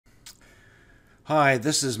Hi,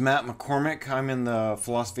 this is Matt McCormick. I'm in the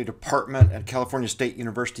philosophy department at California State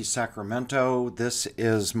University, Sacramento. This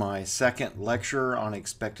is my second lecture on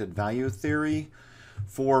expected value theory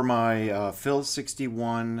for my Phil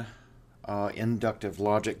 61 inductive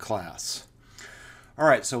logic class. All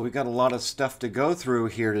right, so we've got a lot of stuff to go through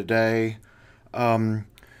here today.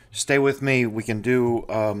 Stay with me. We can do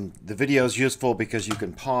the video is useful because you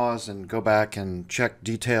can pause and go back and check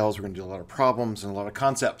details. We're going to do a lot of problems and a lot of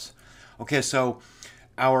concepts. Okay, so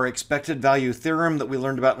our expected value theorem that we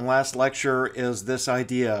learned about in the last lecture is this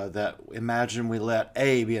idea that imagine we let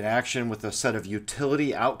A be an action with a set of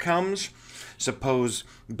utility outcomes. Suppose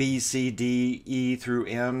B, C, D, E through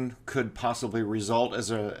N could possibly result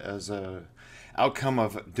as a outcome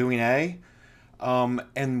of doing A.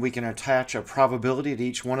 And we can attach a probability to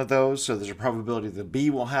each one of those. So there's a probability that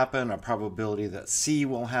B will happen, a probability that C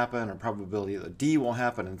will happen, a probability that D will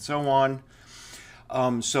happen, and so on.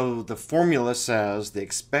 So the formula says the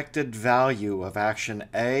expected value of action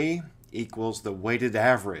A equals the weighted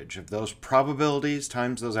average of those probabilities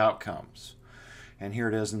times those outcomes. And here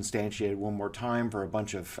it is instantiated one more time for a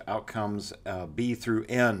bunch of outcomes, B through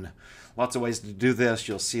N. Lots of ways to do this.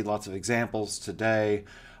 You'll see lots of examples today.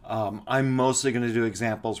 I'm mostly going to do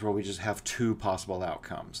examples where we just have two possible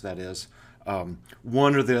outcomes. That is,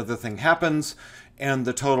 one or the other thing happens, and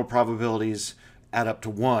the total probabilities add up to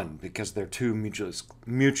 1 because they're two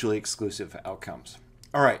mutually exclusive outcomes.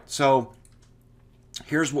 All right, so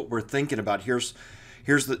here's what we're thinking about. Here's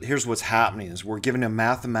what's happening is we're given a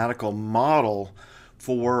mathematical model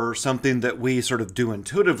for something that we sort of do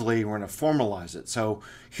intuitively. We're going to formalize it. So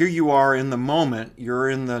here you are in the moment. You're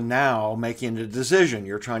in the now making a decision.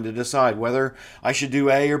 You're trying to decide whether I should do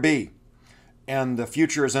A or B. And the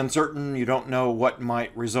future is uncertain. You don't know what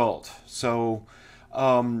might result. So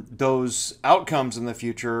those outcomes in the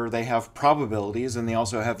future, they have probabilities and they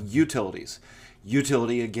also have utilities.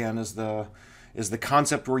 Utility, again, is the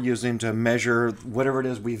concept we're using to measure whatever it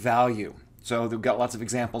is we value. So we've got lots of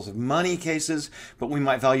examples of money cases, but we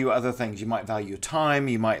might value other things. You might value time,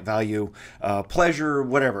 you might value pleasure,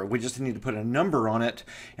 whatever. We just need to put a number on it,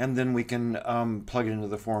 and then we can plug it into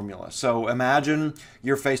the formula. So imagine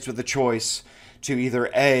you're faced with a choice to either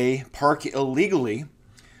A, park illegally,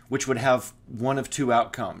 which would have one of two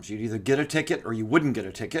outcomes. You'd either get a ticket or you wouldn't get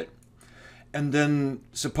a ticket. And then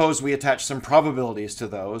suppose we attach some probabilities to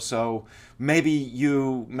those. So maybe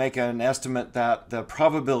you make an estimate that the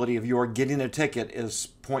probability of your getting a ticket is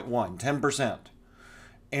 0.1, 10%.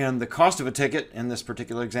 And the cost of a ticket in this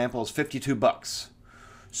particular example is 52 bucks.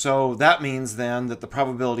 So that means then that the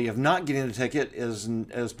probability of not getting a ticket is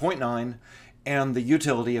 0.9 and the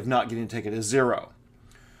utility of not getting a ticket is 0.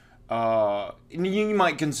 You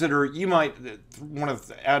might want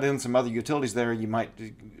to add in some other utilities there. You might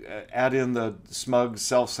add in the smug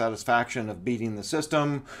self-satisfaction of beating the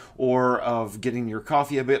system or of getting your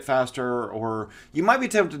coffee a bit faster, or you might be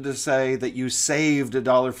tempted to say that you saved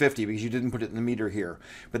 $1.50 because you didn't put it in the meter here.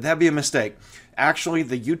 But that'd be a mistake. Actually,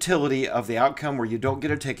 the utility of the outcome where you don't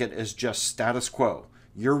get a ticket is just status quo.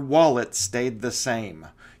 Your wallet stayed the same.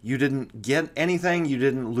 You didn't get anything, you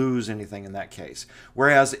didn't lose anything in that case.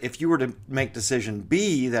 Whereas if you were to make decision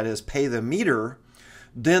B, that is pay the meter,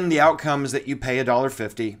 then the outcome is that you pay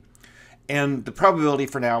 $1.50. And the probability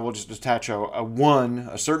for now, we'll just attach a 1,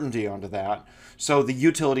 a certainty onto that. So the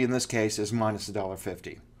utility in this case is minus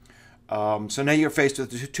 $1.50. So now you're faced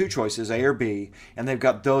with two choices, A or B, and they've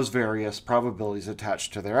got those various probabilities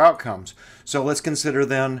attached to their outcomes. So let's consider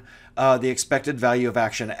then the expected value of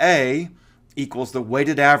action A equals the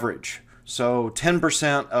weighted average. So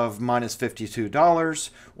 10% of minus $52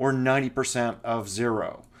 or 90% of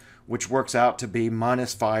 0, which works out to be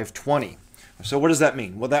minus 520. So what does that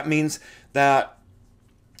mean? Well, that means that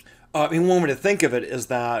one way to think of it is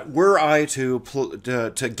that were I to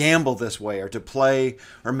gamble this way or to play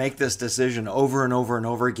or make this decision over and over and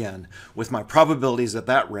over again with my probabilities at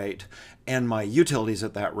that rate and my utilities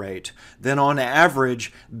at that rate, then on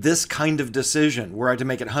average, this kind of decision, were I to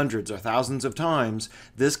make it hundreds or thousands of times,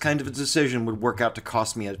 this kind of a decision would work out to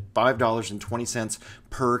cost me $5.20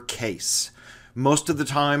 per case. Most of the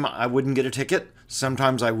time, I wouldn't get a ticket.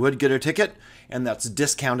 Sometimes I would get a ticket, and that's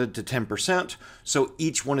discounted to 10%. So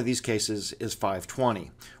each one of these cases is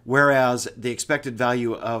 $5.20. Whereas the expected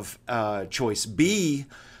value of choice B,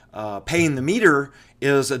 paying the meter,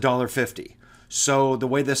 is $1.50. So the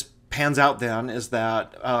way this pans out then is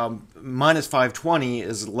that minus 520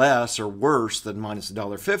 is less or worse than minus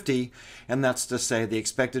 $1.50, and that's to say the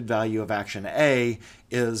expected value of action A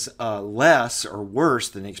is less or worse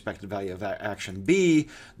than the expected value of action B.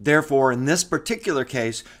 Therefore, in this particular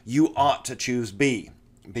case, you ought to choose B,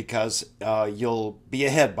 because you'll be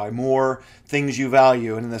ahead by more things you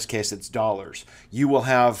value, and in this case it's dollars. You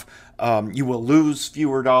will lose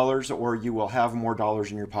fewer dollars, or you will have more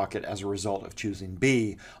dollars in your pocket as a result of choosing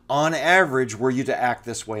B. On average, were you to act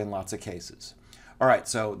this way in lots of cases. All right,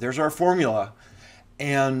 so there's our formula,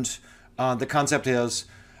 and the concept is,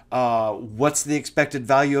 what's the expected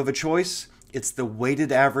value of a choice? It's the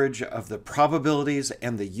weighted average of the probabilities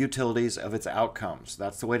and the utilities of its outcomes.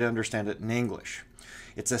 That's the way to understand it in English.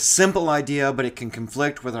 It's a simple idea, but it can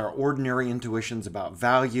conflict with our ordinary intuitions about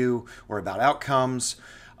value or about outcomes.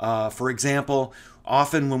 For example,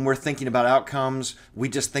 often when we're thinking about outcomes, we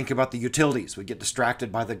just think about the utilities. We get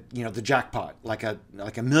distracted by the jackpot, like a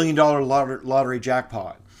 $1 million lottery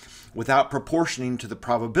jackpot, without proportioning to the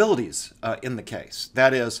probabilities in the case.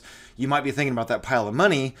 That is, you might be thinking about that pile of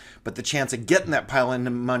money, but the chance of getting that pile of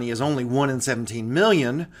money is only 1 in 17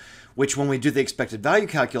 million, which when we do the expected value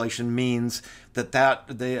calculation means that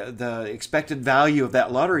the expected value of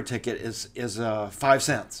that lottery ticket is 5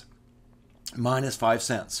 cents, minus 5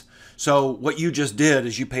 cents. So what you just did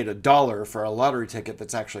is you paid $1 for a lottery ticket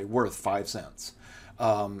that's actually worth 5 cents.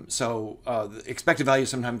 The expected value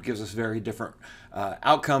sometimes gives us very different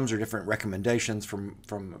outcomes or different recommendations from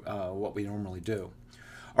what we normally do.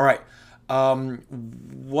 All right.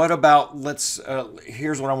 What about,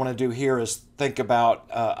 here's what I want to do here is think about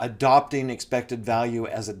adopting expected value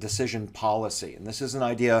as a decision policy. And this is an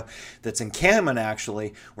idea that's in Kahneman,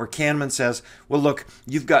 actually, where Kahneman says, well, look,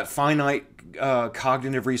 you've got finite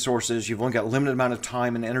cognitive resources. You've only got a limited amount of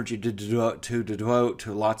time and energy to devote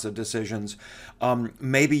to lots of decisions.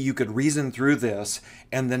 Maybe you could reason through this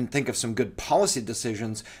and then think of some good policy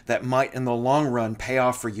decisions that might, in the long run, pay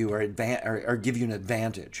off for you or give you an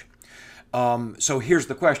advantage. So here's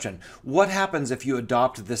the question. What happens if you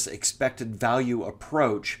adopt this expected value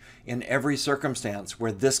approach in every circumstance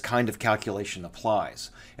where this kind of calculation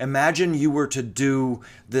applies? Imagine you were to do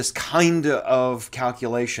this kind of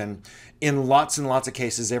calculation in lots and lots of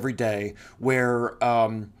cases every day where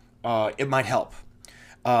it might help.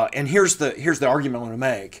 And here's the argument I'm going to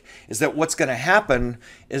make, is that what's going to happen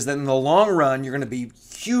is that in the long run, you're going to be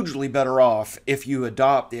hugely better off if you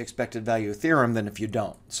adopt the expected value theorem than if you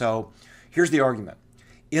don't. So here's the argument.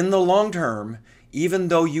 In the long term, even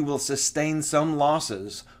though you will sustain some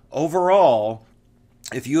losses, overall,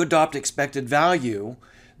 if you adopt expected value,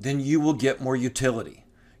 then you will get more utility.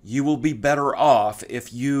 You will be better off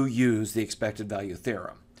if you use the expected value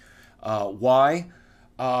theorem. Why?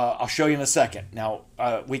 I'll show you in a second. Now,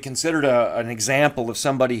 we considered an example of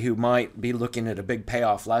somebody who might be looking at a big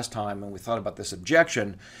payoff last time, and we thought about this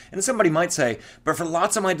objection. And somebody might say, but for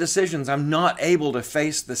lots of my decisions, I'm not able to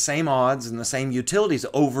face the same odds and the same utilities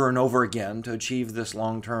over and over again to achieve this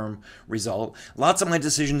long-term result. Lots of my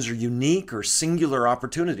decisions are unique or singular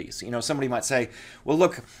opportunities. Somebody might say, well,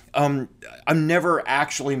 look, I'm never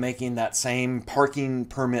actually making that same parking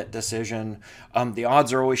permit decision. The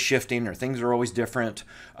odds are always shifting, or things are always different.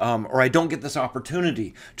 Or I don't get this opportunity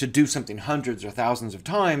to do something hundreds or thousands of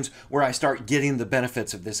times where I start getting the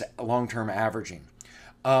benefits of this long-term averaging.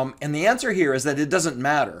 And the answer here is that it doesn't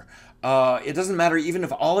matter. It doesn't matter even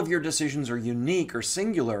if all of your decisions are unique or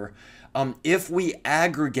singular. If we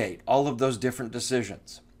aggregate all of those different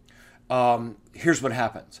decisions, here's what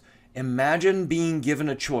happens. Imagine being given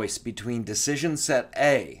a choice between decision set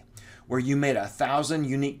A, where you made 1,000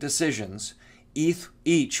 unique decisions,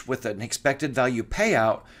 each with an expected value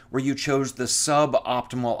payout where you chose the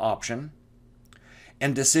suboptimal option,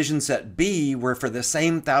 and decision set B, where for the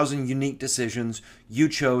same 1,000 unique decisions, you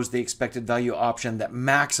chose the expected value option that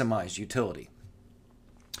maximized utility.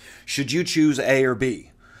 Should you choose A or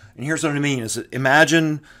B? And here's what I mean is,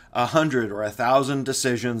 imagine 100 or 1,000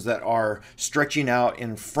 decisions that are stretching out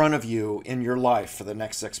in front of you in your life for the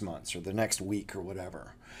next 6 months or the next week or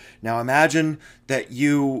whatever. Now imagine that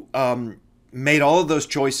you made all of those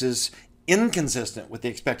choices inconsistent with the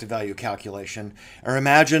expected value calculation, or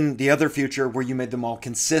imagine the other future where you made them all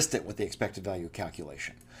consistent with the expected value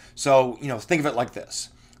calculation. So, think of it like this,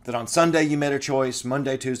 that on Sunday you made a choice,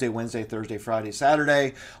 Monday, Tuesday, Wednesday, Thursday, Friday,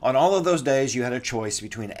 Saturday. On all of those days you had a choice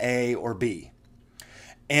between A or B.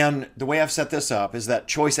 And the way I've set this up is that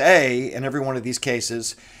choice A in every one of these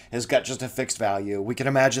cases has got just a fixed value. We can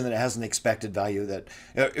imagine that it has an expected value that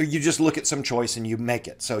you just look at some choice and you make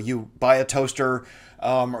it. So you buy a toaster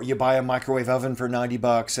or you buy a microwave oven for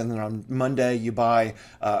 $90, and then on Monday you buy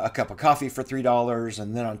a cup of coffee for $3,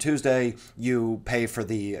 and then on Tuesday you pay for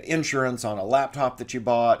the insurance on a laptop that you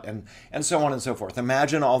bought, and so on and so forth.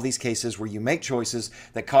 Imagine all these cases where you make choices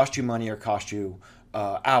that cost you money or cost you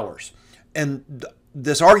hours. And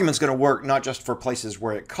this argument's going to work not just for places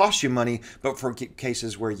where it costs you money, but for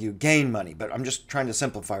cases where you gain money. But I'm just trying to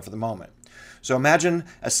simplify for the moment. So imagine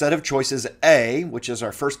a set of choices A, which is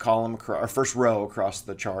our first column, our first row across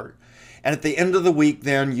the chart. And at the end of the week,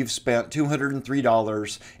 then you've spent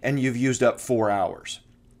 $203 and you've used up 4 hours.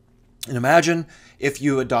 And imagine if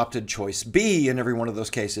you adopted choice B in every one of those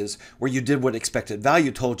cases, where you did what expected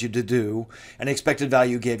value told you to do, and expected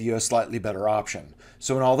value gave you a slightly better option.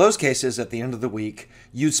 So in all those cases, at the end of the week,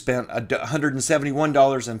 you spent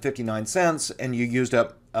 $171.59 and you used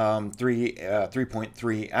up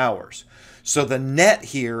 3.3 hours. So the net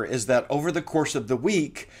here is that over the course of the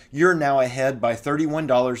week, you're now ahead by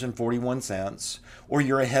 $31.41, or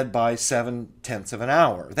you're ahead by 0.7 of an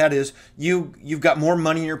hour. That is, you've got more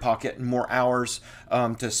money in your pocket and more hours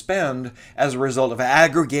to spend as a result of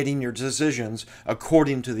aggregating your decisions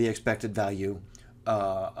according to the expected value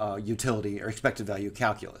utility or expected value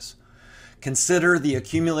calculus. Consider the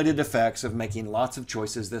accumulated effects of making lots of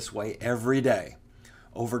choices this way every day.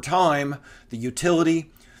 Over time, the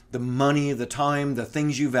utility, the money, the time, the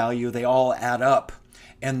things you value, they all add up.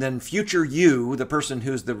 And then future you, the person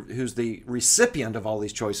who's the recipient of all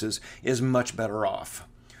these choices, is much better off.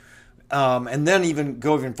 And then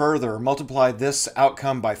go even further, multiply this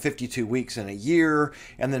outcome by 52 weeks in a year,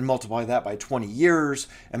 and then multiply that by 20 years.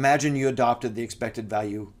 Imagine you adopted the expected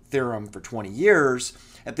value theorem for 20 years.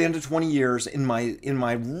 At the end of 20 years, in my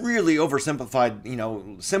really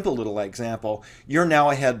oversimplified, simple little example, you're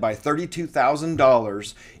now ahead by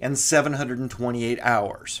 $32,000 and 728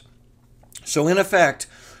 hours. So in effect,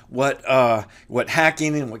 what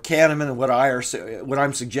Hacking and what Kahneman and what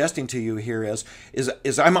I'm suggesting to you here is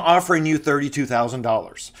I'm offering you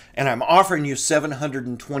 $32,000 and I'm offering you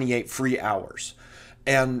 728 free hours.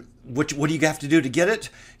 And what do you have to do to get it?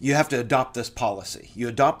 You have to adopt this policy. You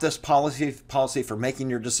adopt this policy for making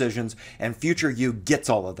your decisions, and future you gets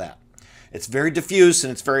all of that. It's very diffuse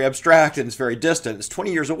and it's very abstract and it's very distant. It's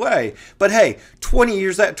 20 years away. But hey, 20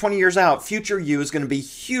 years out, future you is going to be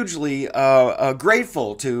hugely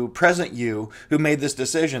grateful to present you who made this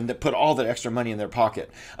decision that put all that extra money in their pocket.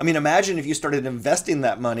 I mean, imagine if you started investing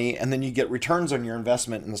that money and then you get returns on your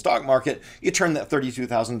investment in the stock market. You turn that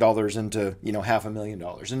 $32,000 into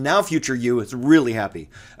 $500,000. And now future you is really happy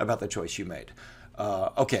about the choice you made.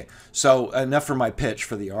 Okay, so enough for my pitch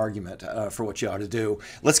for the argument for what you ought to do.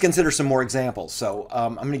 Let's consider some more examples. So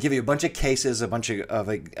I'm going to give you a bunch of cases, a bunch of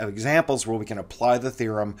examples where we can apply the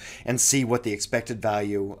theorem and see what the expected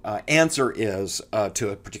value answer is to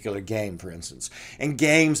a particular game, for instance. And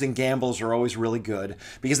games and gambles are always really good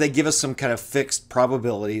because they give us some kind of fixed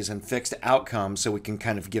probabilities and fixed outcomes, so we can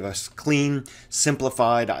kind of give us clean,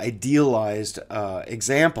 simplified, idealized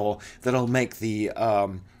example that'll make the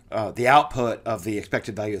output of the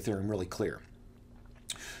expected value theorem really clear.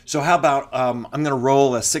 So how about I'm going to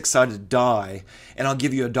roll a six-sided die, and I'll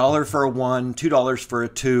give you $1 for a 1, $2 for a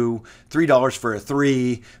 2, $3 for a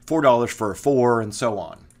 3, $4 for a 4, and so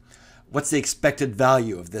on. What's the expected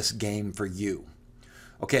value of this game for you?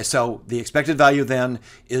 Okay, so the expected value then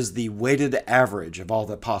is the weighted average of all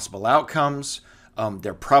the possible outcomes,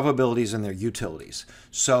 their probabilities, and their utilities.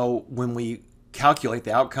 So when we calculate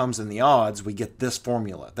the outcomes and the odds, we get this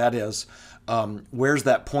formula. That is, where's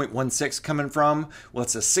that 0.16 coming from? Well,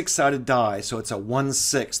 it's a six-sided die, so it's a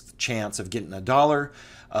 1/6 chance of getting $1,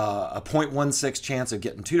 a 0.16 chance of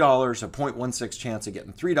getting $2, a 0.16 chance of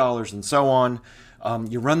getting $3, and so on.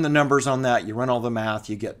 You run the numbers on that, you run all the math,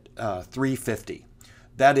 you get 350.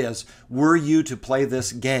 That is, were you to play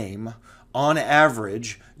this game, on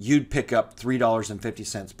average, you'd pick up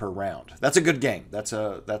 $3.50 per round. That's a good game. That's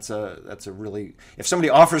a really, if somebody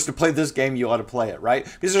offers to play this game, you ought to play it, right?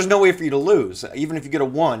 Because there's no way for you to lose. Even if you get a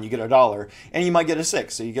 1, you get $1, and you might get a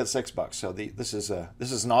 6, so you get $6. So this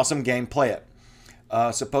is an awesome game. Play it.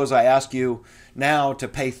 Suppose I ask you now to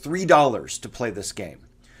pay $3 to play this game.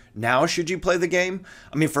 Now, should you play the game?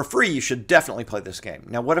 I mean, for free, you should definitely play this game.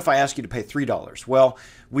 Now, what if I ask you to pay $3? Well,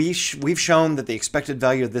 we've shown that the expected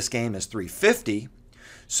value of this game is $3.50.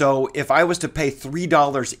 So if I was to pay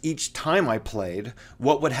 $3 each time I played,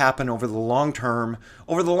 what would happen over the long term?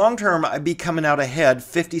 Over the long term, I'd be coming out ahead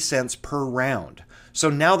 50 cents per round. So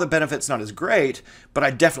now the benefit's not as great, but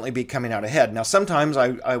I'd definitely be coming out ahead. Now, sometimes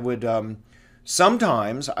I would pay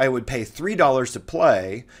 $3 to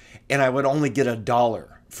play, and I would only get $1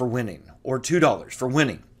 for winning, or $2 for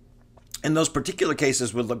winning. In those particular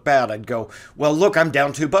cases would look bad. I'd go, well, look, I'm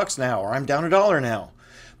down $2 now, or I'm down $1 now.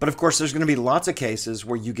 But of course, there's going to be lots of cases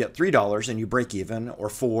where you get $3 and you break even, or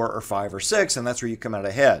 4 or 5 or 6, and that's where you come out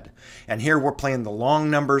ahead. And here we're playing the long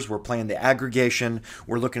numbers, we're playing the aggregation,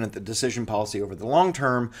 we're looking at the decision policy over the long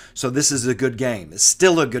term. So this is a good game. It's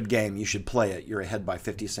still a good game. You should play it. You're ahead by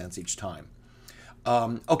 50 cents each time.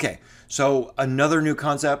 Okay, so another new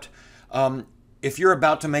concept. If you're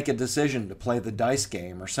about to make a decision to play the dice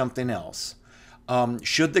game or something else,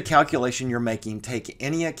 should the calculation you're making take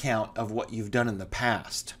any account of what you've done in the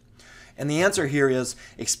past? And the answer here is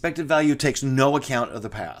expected value takes no account of the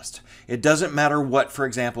past. It doesn't matter what, for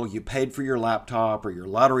example, you paid for your laptop or your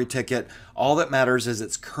lottery ticket. All that matters is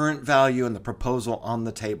its current value and the proposal on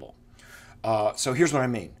the table. So here's what I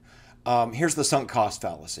mean. Here's the sunk cost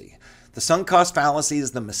fallacy. The sunk cost fallacy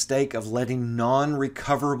is the mistake of letting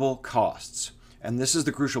non-recoverable costs, and this is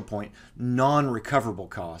the crucial point, non-recoverable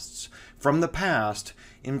costs from the past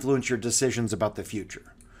influence your decisions about the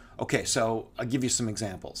future. Okay, so I'll give you some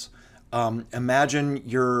examples. Imagine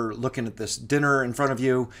you're looking at this dinner in front of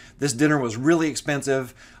you. This dinner was really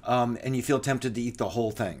expensive, and you feel tempted to eat the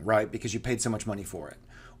whole thing, right? Because you paid so much money for it.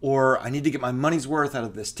 Or I need to get my money's worth out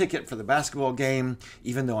of this ticket for the basketball game,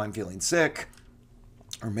 even though I'm feeling sick.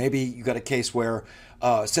 Or maybe you got a case where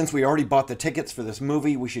since we already bought the tickets for this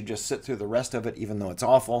movie, we should just sit through the rest of it, even though it's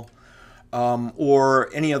awful.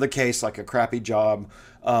 Or any other case like a crappy job.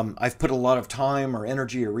 I've put a lot of time or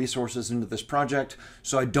energy or resources into this project,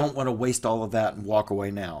 so I don't want to waste all of that and walk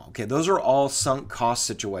away now. Okay, those are all sunk cost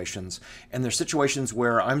situations, and they're situations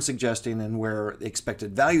where I'm suggesting and where the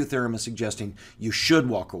expected value theorem is suggesting you should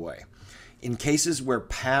walk away. In cases where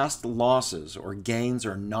past losses or gains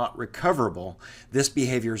are not recoverable, this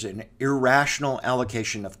behavior is an irrational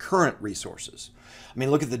allocation of current resources. I mean,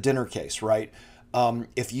 look at the dinner case, right?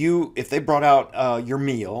 If they brought out your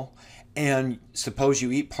meal, and suppose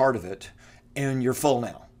you eat part of it, and you're full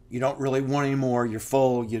now, you don't really want any more, you're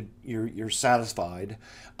full, you're satisfied.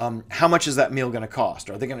 How much is that meal going to cost?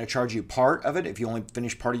 Are they going to charge you part of it if you only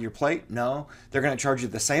finish part of your plate? No, they're going to charge you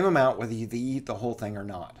the same amount whether you eat the whole thing or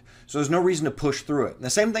not. So there's no reason to push through it. And the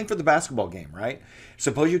same thing for the basketball game, right?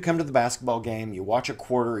 Suppose you come to the basketball game, you watch a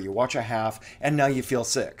quarter, you watch a half, and now you feel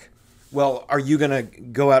sick. Well, are you going to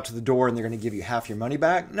go out to the door and they're going to give you half your money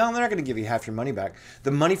back? No, they're not going to give you half your money back.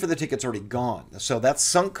 The money for the ticket's already gone. So that's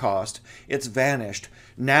sunk cost. It's vanished.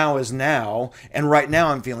 Now is now. And right now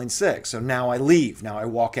I'm feeling sick. So now I leave. Now I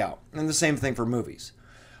walk out. And the same thing for movies.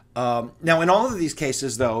 Now, in all of these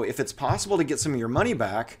cases, though, if it's possible to get some of your money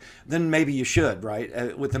back, then maybe you should,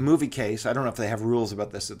 right? With the movie case, I don't know if they have rules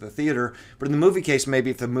about this at the theater, but in the movie case, maybe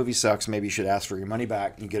if the movie sucks, maybe you should ask for your money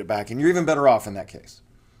back and you get it back. And you're even better off in that case.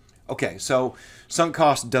 Okay, so sunk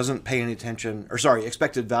cost doesn't pay any attention, or sorry,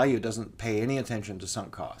 expected value doesn't pay any attention to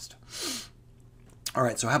sunk cost. All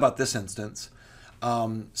right, so how about this instance?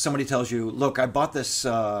 Somebody tells you, look, I bought this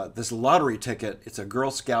lottery ticket. It's a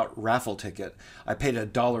Girl Scout raffle ticket. I paid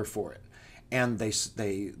 $1 for it. And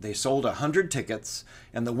they sold 100 tickets,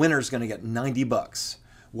 and the winner's going to get $90.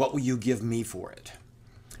 What will you give me for it?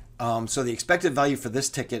 So the expected value for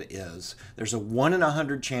this ticket is there's a 1 in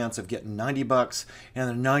 100 chance of getting $90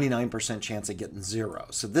 and a 99% chance of getting 0.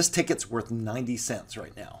 So this ticket's worth 90 cents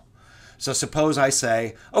right now. So suppose I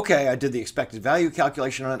say, okay, I did the expected value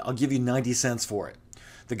calculation on it. I'll give you 90 cents for it.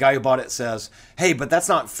 The guy who bought it says, hey, but that's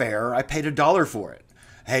not fair. I paid $1 for it.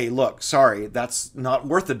 Hey, look, sorry, that's not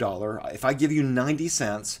worth $1. If I give you 90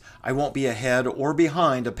 cents, I won't be ahead or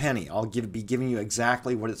behind a penny. I'll be giving you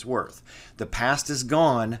exactly what it's worth. The past is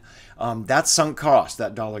gone. That's sunk cost,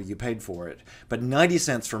 that $1 you paid for it. But 90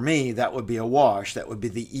 cents for me, that would be a wash. That would be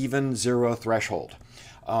the even 0 threshold.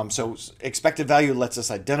 So expected value lets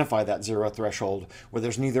us identify that 0 threshold where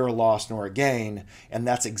there's neither a loss nor a gain, and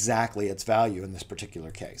that's exactly its value in this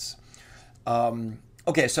particular case.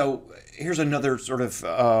 Okay, so here's another sort of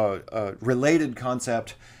related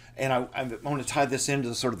concept, and I want to tie this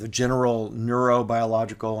into sort of the general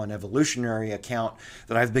neurobiological and evolutionary account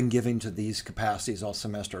that I've been giving to these capacities all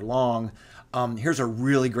semester long. Here's a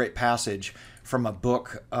really great passage from a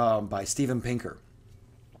book by Steven Pinker.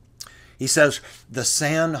 He says, the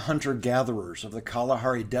sand hunter-gatherers of the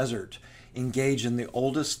Kalahari Desert engage in the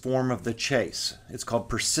oldest form of the chase. It's called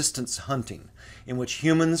persistence hunting, in which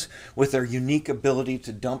humans, with their unique ability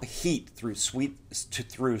to dump heat through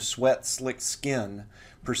sweat-slicked skin,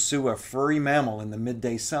 pursue a furry mammal in the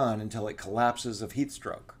midday sun until it collapses of heat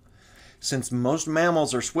stroke. Since most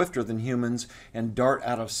mammals are swifter than humans and dart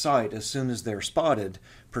out of sight as soon as they're spotted,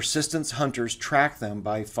 persistence hunters track them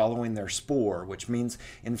by following their spoor, which means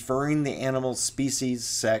inferring the animal's species,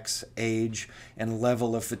 sex, age, and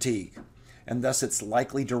level of fatigue, and thus its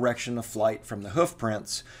likely direction of flight from the hoof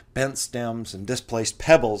prints, bent stems, and displaced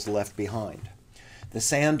pebbles left behind. The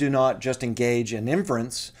sand do not just engage in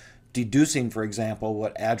inference, deducing, for example,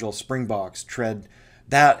 what agile springboks tread.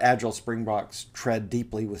 That agile springboks tread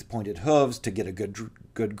deeply with pointed hooves to get a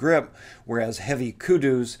good grip, whereas heavy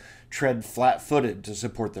kudus tread flat-footed to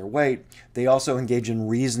support their weight. They also engage in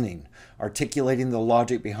reasoning, articulating the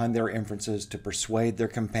logic behind their inferences to persuade their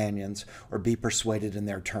companions or be persuaded in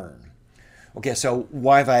their turn. Okay, so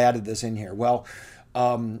why have I added this in here? Well,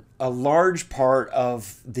 a large part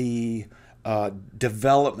of the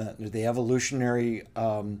development, the evolutionary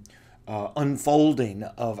unfolding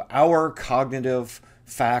of our cognitive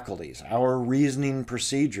faculties, our reasoning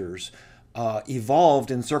procedures,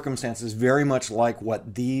 evolved in circumstances very much like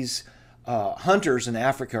what these hunters in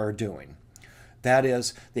Africa are doing. That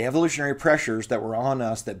is, the evolutionary pressures that were on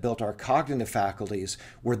us that built our cognitive faculties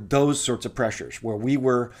were those sorts of pressures, where we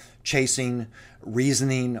were chasing,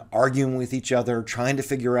 reasoning, arguing with each other, trying to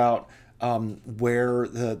figure out where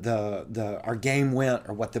our game went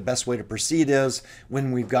or what the best way to proceed is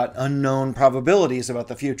when we've got unknown probabilities about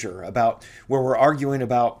the future, about where we're arguing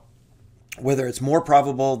about whether it's more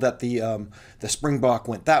probable that the springbok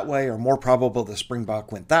went that way or more probable the springbok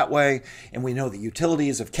went that way. And we know the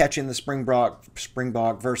utilities of catching the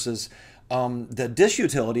springbok versus the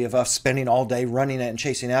disutility of us spending all day running it and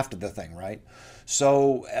chasing after the thing, right?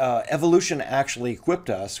 So evolution actually equipped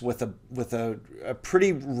us with a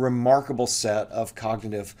pretty remarkable set of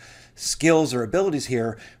cognitive skills or abilities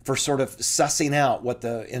here for sort of sussing out what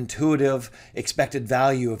the intuitive expected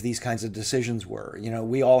value of these kinds of decisions were. You know,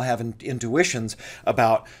 we all have intuitions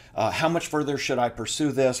about how much further should I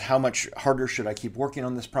pursue this? How much harder should I keep working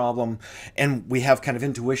on this problem? And we have kind of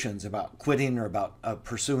intuitions about quitting or about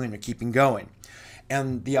pursuing or keeping going.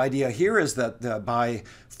 And the idea here is that by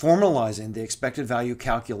formalizing the expected value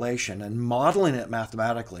calculation and modeling it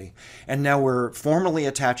mathematically, and now we're formally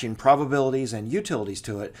attaching probabilities and utilities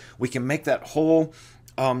to it, we can make that whole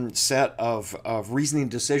set of reasoning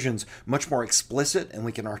decisions much more explicit, and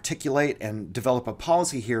we can articulate and develop a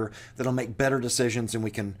policy here that'll make better decisions, and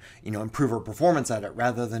we can, you know, improve our performance at it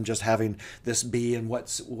rather than just having this be in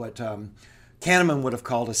what Kahneman would have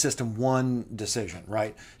called a system one decision,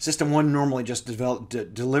 right? System one normally just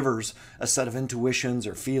delivers a set of intuitions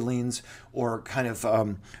or feelings or kind of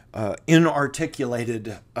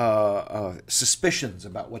inarticulated suspicions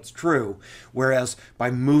about what's true, whereas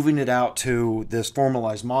by moving it out to this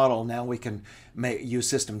formalized model, now we can use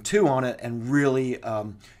system two on it and really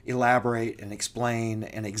elaborate and explain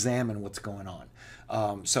and examine what's going on.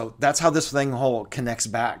 So that's how this thing whole connects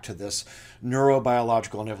back to this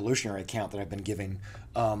neurobiological and evolutionary account that I've been giving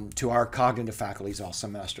to our cognitive faculties all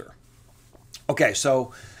semester. Okay,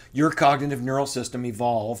 so your cognitive neural system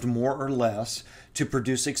evolved more or less to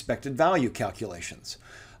produce expected value calculations,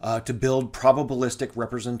 to build probabilistic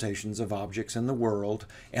representations of objects in the world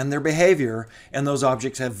and their behavior, and those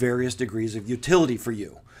objects have various degrees of utility for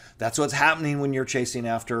you. That's what's happening when you're chasing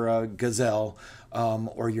after a gazelle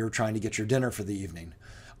or you're trying to get your dinner for the evening.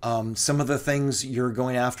 Some of the things you're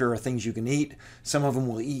going after are things you can eat. Some of them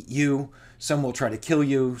will eat you. Some will try to kill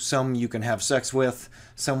you. Some you can have sex with.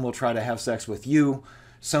 Some will try to have sex with you.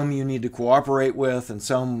 Some you need to cooperate with, and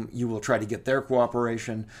some you will try to get their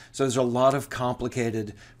cooperation. So there's a lot of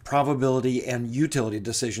complicated probability and utility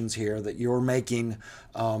decisions here that you're making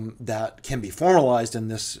that can be formalized in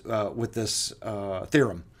this with this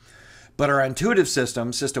theorem. But our intuitive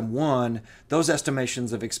system, system one, those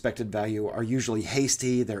estimations of expected value are usually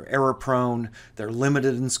hasty, they're error-prone, they're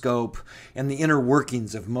limited in scope, and the inner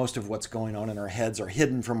workings of most of what's going on in our heads are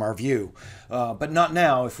hidden from our view. But not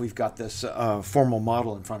now if we've got this formal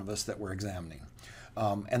model in front of us that we're examining.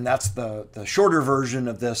 And that's the shorter version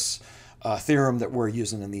of this theorem that we're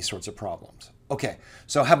using in these sorts of problems. Okay,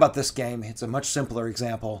 so how about this game? It's a much simpler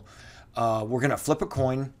example. We're going to flip a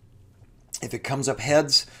coin. If it comes up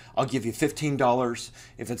heads, I'll give you $15.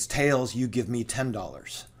 If it's tails, you give me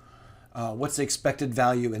 $10. What's the expected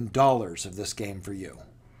value in dollars of this game for you?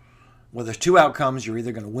 Well, there's two outcomes. You're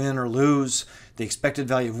either going to win or lose. The expected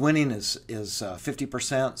value of winning is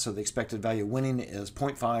 50%, so the expected value of winning is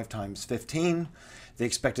 0.5 times 15. The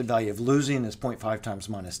expected value of losing is 0.5 times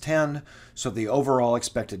minus 10. So the overall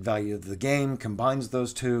expected value of the game combines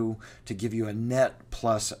those two to give you a net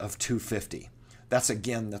plus of 250. That's a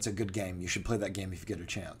good game. You should play that game if you get a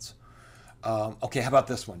chance. Okay, how about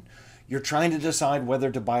this one? You're trying to decide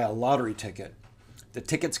whether to buy a lottery ticket. The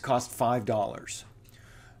tickets cost $5.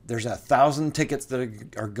 There's 1,000 tickets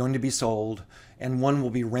that are going to be sold, and one will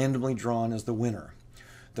be randomly drawn as the winner.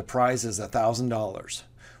 The prize is $1,000.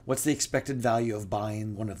 What's the expected value of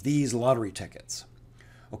buying one of these lottery tickets?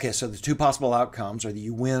 Okay, so the two possible outcomes are that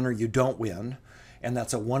you win or you don't win, and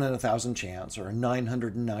that's a 1 in 1,000 chance or a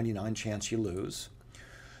 999 chance you lose.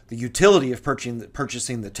 The utility of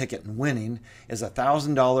purchasing the ticket and winning is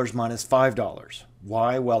 $1,000 minus $5.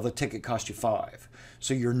 Why? Well, the ticket cost you $5.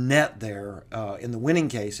 So your net there in the winning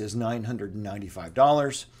case is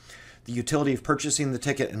 $995. The utility of purchasing the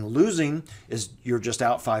ticket and losing is you're just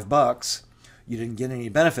out $5. You didn't get any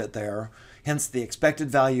benefit there. Hence, the expected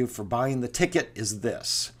value for buying the ticket is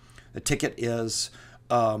this. The ticket is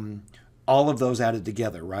all of those added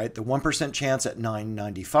together, right? The 1% chance at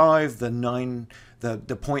 $9.95, the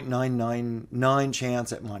 0.999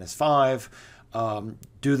 chance at minus 5.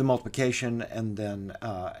 Do the multiplication and then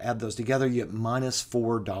add those together. You get minus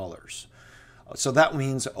 $4. So that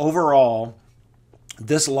means overall,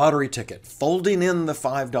 this lottery ticket, folding in the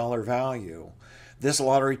 $5 value, this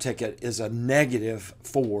lottery ticket is a negative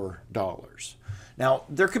 $4. Now,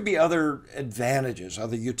 there could be other advantages,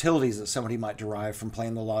 other utilities that somebody might derive from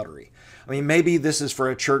playing the lottery. I mean, maybe this is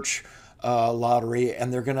for a church lottery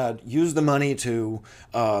and they're going to use the money to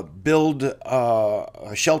build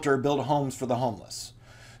a shelter, build homes for the homeless.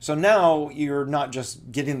 So now you're not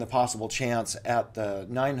just getting the possible chance at the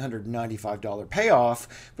 $995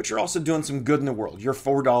 payoff, but you're also doing some good in the world. Your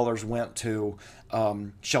 $4 went to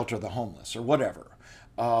shelter the homeless or whatever.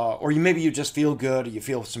 Or maybe you just feel good, or you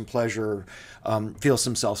feel some pleasure, feel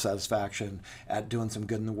some self-satisfaction at doing some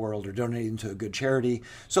good in the world or donating to a good charity.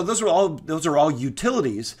 So those are all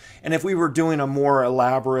utilities. And if we were doing a more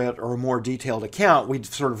elaborate or a more detailed account, we'd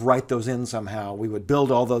sort of write those in somehow. We would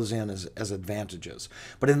build all those in as advantages.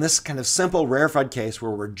 But in this kind of simple rarefied case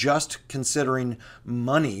where we're just considering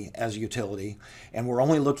money as utility and we're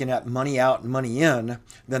only looking at money out and money in,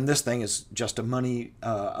 then this thing is just a money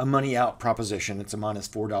out proposition. It's a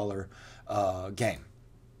minus $4 game.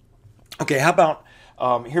 Okay, how about,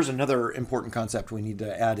 here's another important concept we need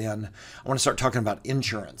to add in. I want to start talking about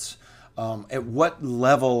insurance. At what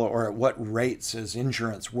level or at what rates is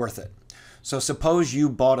insurance worth it? So suppose you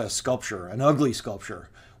bought a sculpture, an ugly sculpture,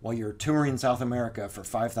 while you're touring South America for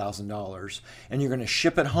 $5,000 and you're going to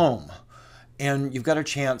ship it home and you've got a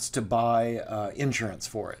chance to buy insurance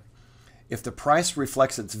for it. If the price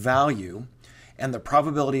reflects its value, and the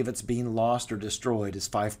probability of its being lost or destroyed is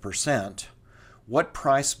 5%, what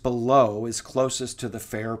price below is closest to the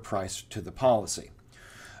fair price to the policy?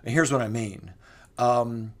 And here's what I mean.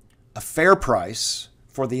 A fair price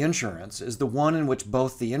for the insurance is the one in which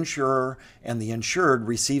both the insurer and the insured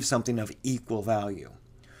receive something of equal value.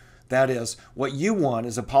 That is, what you want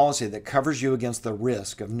is a policy that covers you against the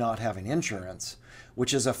risk of not having insurance,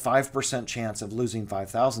 which is a 5% chance of losing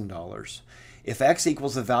 $5,000. If X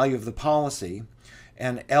equals the value of the policy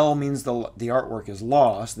and L means the artwork is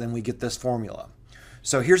lost, then we get this formula.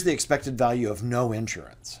 So here's the expected value of no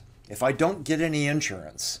insurance. If I don't get any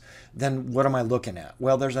insurance, then what am I looking at?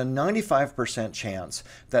 Well, there's a 95% chance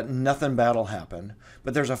that nothing bad will happen,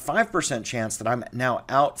 but there's a 5% chance that I'm now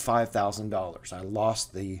out $5,000. I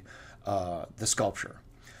lost the sculpture.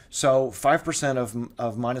 So 5%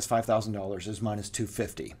 of minus $5,000 is minus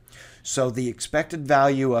 $250. So the expected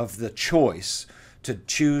value of the choice to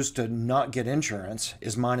choose to not get insurance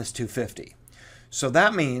is minus $250. So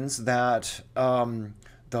that means that the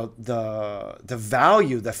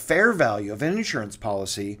value, the fair value of an insurance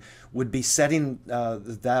policy would be set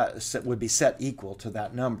equal to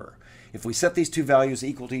that number. If we set these two values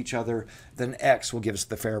equal to each other, then X will give us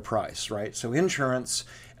the fair price, right? So insurance,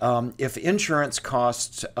 if insurance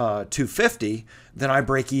costs $250, then I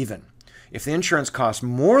break even. If the insurance costs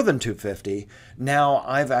more than $250, now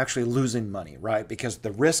I'm actually losing money, right? Because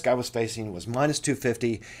the risk I was facing was minus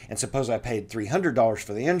 $250, and suppose I paid $300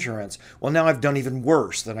 for the insurance, well, now I've done even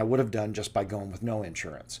worse than I would have done just by going with no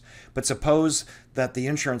insurance. But suppose that the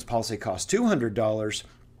insurance policy costs $200,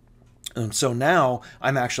 and so now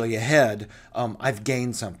I'm actually ahead. I've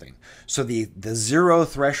gained something. So the zero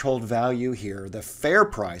threshold value here, the fair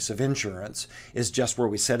price of insurance, is just where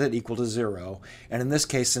we set it equal to 0. And in this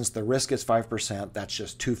case, since the risk is 5%, that's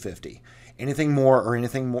just $250. Anything more or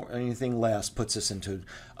anything less puts us into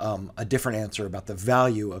a different answer about the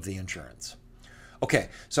value of the insurance. Okay,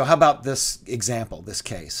 so how about this example, this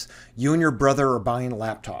case? You and your brother are buying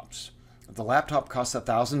laptops. The laptop costs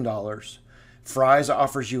 $1,000. Fry's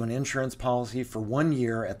offers you an insurance policy for 1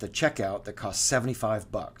 year at the checkout that costs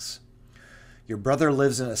 $75. Your brother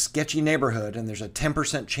lives in a sketchy neighborhood and there's a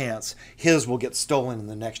 10% chance his will get stolen in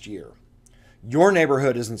the next year. Your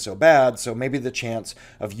neighborhood isn't so bad, so maybe the chance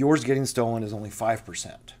of yours getting stolen is only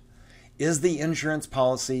 5%. Is the insurance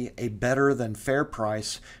policy a better than fair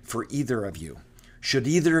price for either of you? Should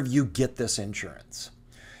either of you get this insurance?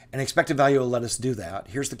 An expected value will let us do that.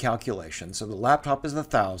 Here's the calculation. So the laptop is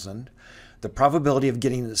 $1,000. The probability of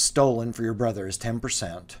getting it stolen for your brother is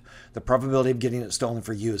 10%. The probability of getting it stolen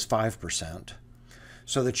for you is 5%.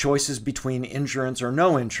 So the choice is between insurance or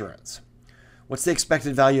no insurance. What's the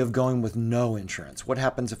expected value of going with no insurance? What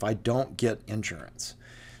happens if I don't get insurance?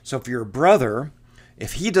 So if your brother,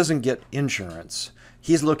 if he doesn't get insurance,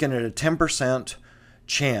 he's looking at a 10%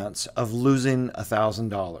 chance of losing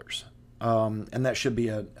 $1,000. And that should be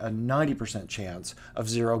a 90% chance of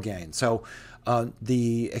zero gain. So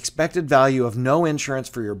the expected value of no insurance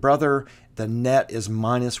for your brother, the net is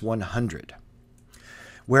minus 100.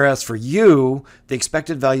 Whereas for you, the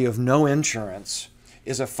expected value of no insurance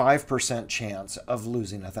is a 5% chance of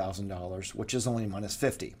losing $1,000, which is only minus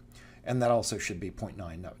 50. And that also should be 0.9,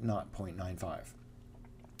 not 0.95.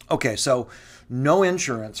 Okay, so no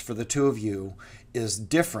insurance for the two of you is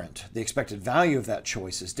different. The expected value of that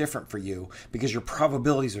choice is different for you because your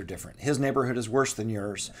probabilities are different. His neighborhood is worse than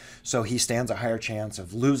yours, so he stands a higher chance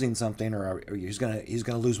of losing something, or he's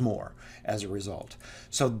gonna lose more as a result.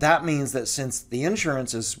 So that means that since the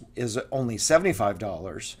insurance is only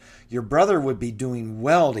 $75, your brother would be doing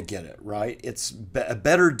well to get it, right? It's a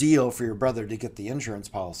better deal for your brother to get the insurance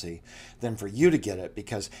policy than for you to get it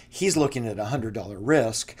because he's looking at a $100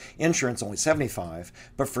 risk, insurance only $75,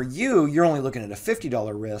 but for you, you're only looking at a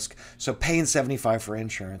 $50 risk, so paying $75 for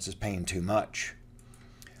insurance is paying too much.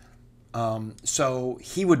 So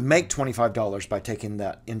he would make $25 by taking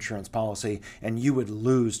that insurance policy, and you would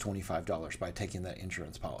lose $25 by taking that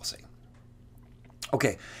insurance policy.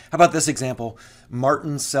 Okay, how about this example?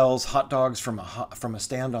 Martin sells hot dogs from a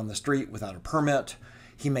stand on the street without a permit.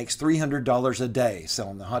 He makes $300 a day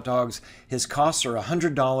selling the hot dogs. His costs are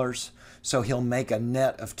 $100, so he'll make a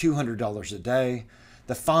net of $200 a day.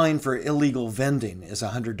 The fine for illegal vending is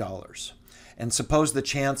 $100. And suppose the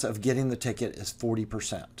chance of getting the ticket is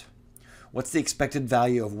 40%. What's the expected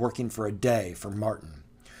value of working for a day for Martin?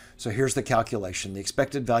 So here's the calculation. The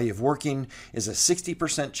expected value of working is a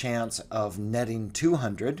 60% chance of netting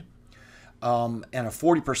 200 and a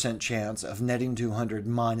 40% chance of netting 200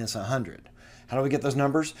 minus 100. How do we get those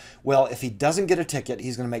numbers? Well, if he doesn't get a ticket,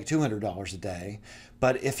 he's going to make $200 a day.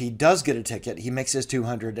 But if he does get a ticket, he makes his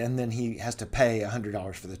 $200 and then he has to pay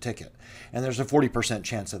 $100 for the ticket. And there's a 40%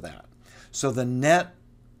 chance of that. So the net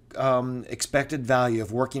expected value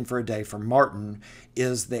of working for a day for Martin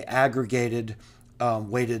is the aggregated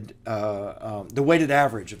weighted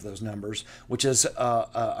average of those numbers, which is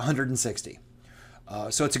 160.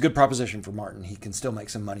 So it's a good proposition for Martin. He can still make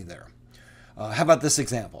some money there. How about this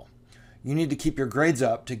example? You need to keep your grades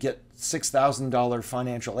up to get $6,000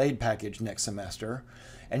 financial aid package next semester,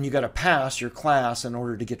 and you got to pass your class in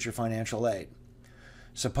order to get your financial aid.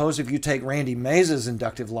 Suppose if you take Randy Mays'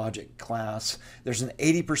 inductive logic class, there's an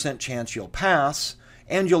 80% chance you'll pass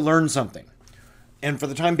and you'll learn something. And for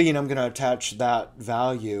the time being, I'm going to attach that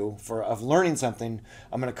value of learning something.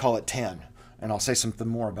 I'm going to call it 10. And I'll say something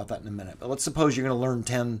more about that in a minute. But let's suppose you're going to learn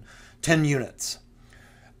 10 units.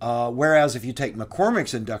 Whereas if you take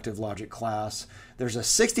McCormick's inductive logic class, there's a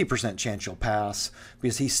 60% chance you'll pass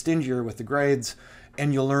because he's stingier with the grades,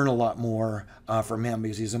 and you'll learn a lot more from him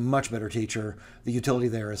because he's a much better teacher. The utility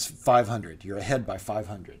there is 500. You're ahead by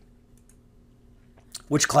 500.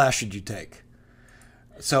 Which class should you take?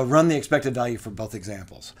 So run the expected value for both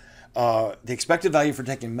examples. The expected value for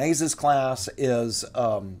taking Mays' class is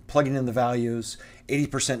plugging in the values,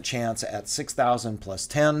 80% chance at 6,000 plus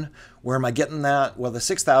 10. Where am I getting that? Well, the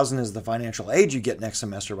 6,000 is the financial aid you get next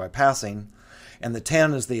semester by passing, and the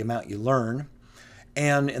 10 is the amount you learn.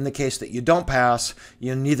 And in the case that you don't pass,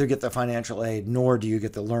 you neither get the financial aid nor do you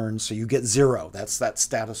get the learn, so you get 0. That's that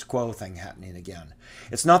status quo thing happening again.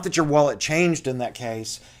 It's not that your wallet changed in that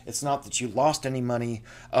case. It's not that you lost any money.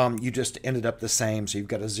 You just ended up the same, so you've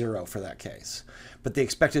got a 0 for that case. But the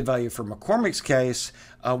expected value for McCormick's case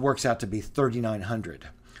works out to be 3,900.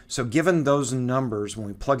 So given those numbers, when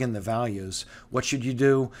we plug in the values, what should you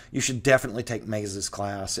do? You should definitely take Mays'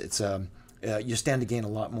 class. It's you stand to gain a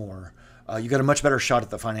lot more. You got a much better shot at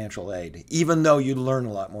the financial aid, even though you learn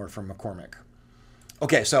a lot more from McCormick.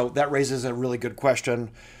 Okay, so that raises a really good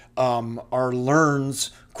question. Are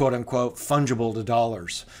learns, quote unquote, fungible to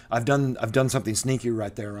dollars? I've done something sneaky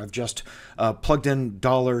right there. I've just plugged in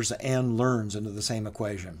dollars and learns into the same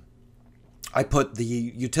equation. I put the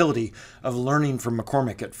utility of learning from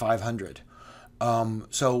McCormick at 500.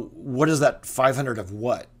 So what is that 500 of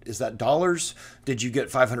what? Is that dollars? Did you get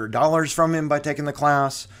 $500 from him by taking the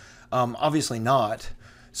class? Obviously not.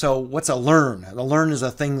 So what's a learn? A learn is a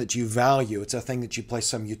thing that you value. It's a thing that you place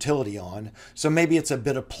some utility on. So maybe it's a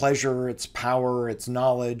bit of pleasure, it's power, it's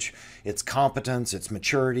knowledge, it's competence, it's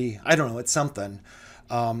maturity. I don't know, it's something.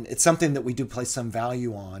 It's something that we do place some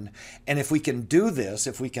value on. And if we can do this,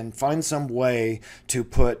 if we can find some way to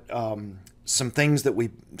put some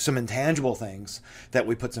intangible things that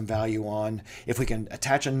we put some value on, if we can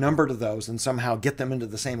attach a number to those and somehow get them into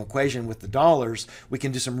the same equation with the dollars, we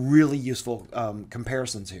can do some really useful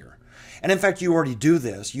comparisons here. And in fact, you already do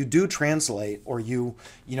this. You do translate, or you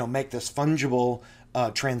make this fungible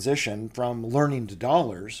transition from learning to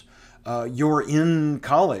dollars. You're in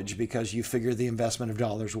college because you figure the investment of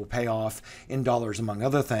dollars will pay off in dollars, among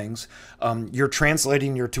other things. You're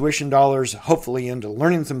translating your tuition dollars, hopefully, into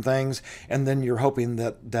learning some things, and then you're hoping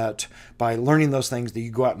that by learning those things that you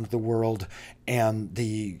go out into the world and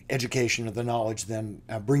the education or the knowledge then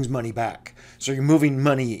brings money back. So you're moving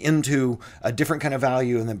money into a different kind of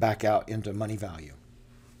value and then back out into money value.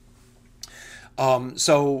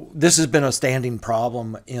 So this has been a standing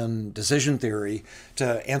problem in decision theory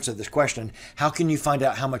to answer this question. How can you find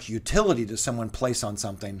out how much utility does someone place on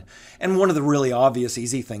something? And one of the really obvious,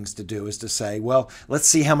 easy things to do is to say, well, let's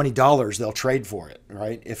see how many dollars they'll trade for it,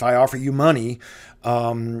 right? If I offer you money,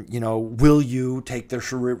 will you take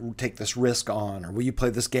this risk on, or will you play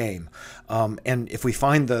this game? And if we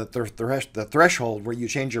find the threshold where you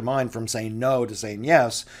change your mind from saying no to saying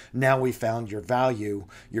yes, now we found your value,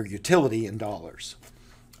 your utility in dollars.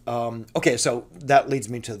 Okay, so that leads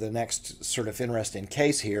me to the next sort of interesting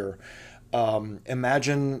case here.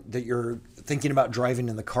 Imagine that you're thinking about driving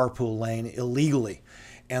in the carpool lane illegally,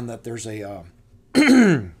 and that there's a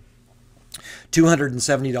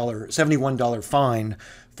 $271 fine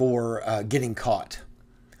for getting caught.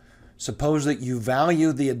 Suppose that you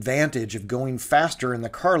value the advantage of going faster in the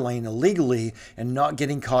car lane illegally and not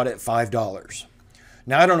getting caught at $5.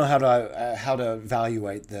 Now, I don't know how to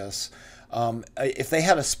evaluate this. If they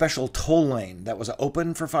had a special toll lane that was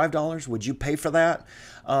open for $5, would you pay for that?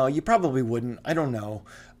 You probably wouldn't. I don't know.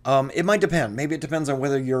 It might depend. Maybe it depends on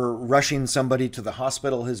whether you're rushing somebody to the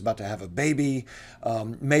hospital who's about to have a baby.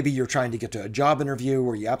 Maybe you're trying to get to a job interview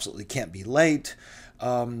where you absolutely can't be late.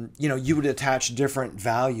 You would attach different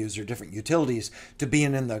values or different utilities to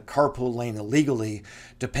being in the carpool lane illegally,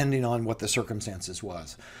 depending on what the circumstances were.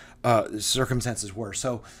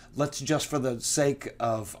 So let's just, for the sake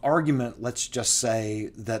of argument, let's just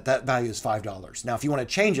say that that value is $5. Now, if you want to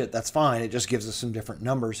change it, that's fine. It just gives us some different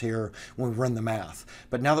numbers here when we run the math.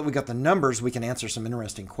 But now that we got the numbers, we can answer some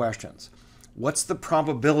interesting questions. What's the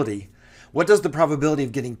probability? What does the probability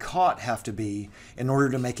of getting caught have to be in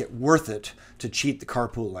order to make it worth it to cheat the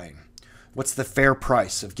carpool lane? What's the fair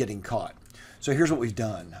price of getting caught? So here's what we've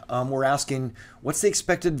done. We're asking, what's the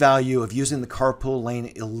expected value of using the carpool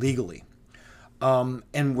lane illegally?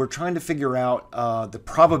 And we're trying to figure out the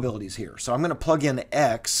probabilities here. So I'm going to plug in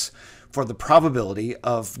X for the probability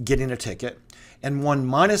of getting a ticket, and 1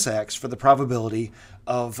 minus X for the probability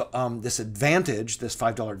of this advantage, this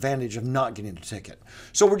 $5 advantage of not getting a ticket.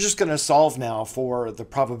 So we're just going to solve now for the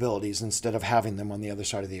probabilities instead of having them on the other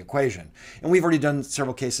side of the equation. And we've already done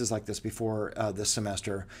several cases like this before this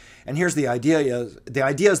semester. And here's the idea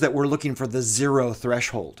is that we're looking for the zero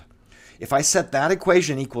threshold. If I set that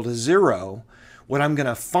equation equal to 0, what I'm going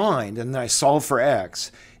to find, and then I solve for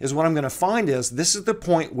X, is what I'm going to find is this is the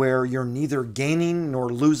point where you're neither gaining nor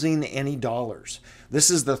losing any dollars. This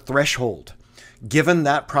is the threshold. Given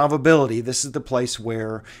that probability, this is the place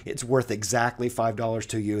where it's worth exactly $5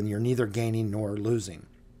 to you and you're neither gaining nor losing.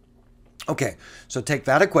 Okay, so take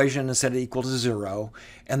that equation and set it equal to 0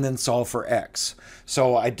 and then solve for X.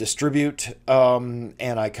 So I distribute and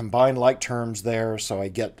I combine like terms there. So I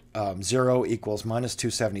get 0 equals minus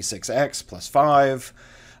 276x plus 5.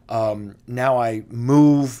 Now I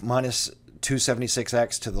move minus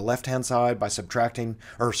 276x to the left-hand side by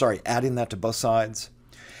adding that to both sides.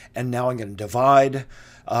 And now I'm going to divide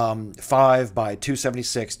 5 by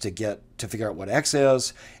 276 to figure out what X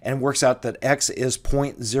is, and it works out that X is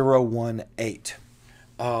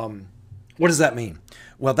 0.018. What does that mean?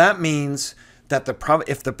 Well, that means that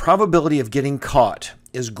if the probability of getting caught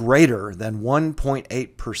is greater than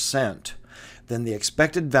 1.8%, then the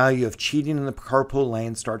expected value of cheating in the carpool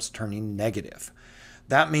lane starts turning negative.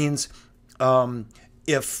 That means suppose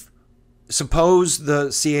the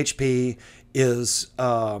CHP is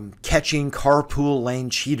catching carpool lane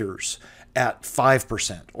cheaters at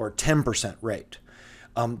 5% or 10% rate.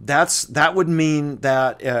 That would mean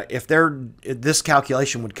that if this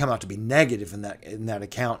calculation would come out to be negative in that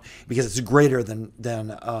account because it's greater than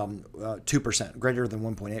 2%, greater than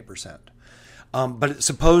 1.8%. But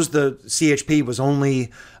suppose the CHP was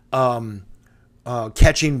only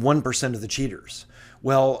catching 1% of the cheaters.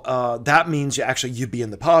 Well, that means you'd be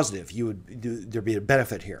in the positive. There'd be a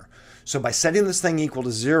benefit here. So by setting this thing equal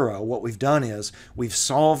to 0, what we've done is we've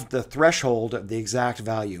solved the threshold of the exact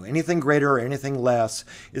value. Anything greater or anything less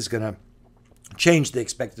is going to change the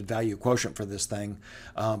expected value quotient for this thing.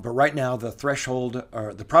 But right now, the threshold,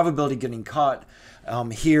 or the probability of getting caught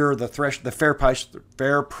here, the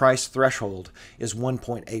fair price threshold is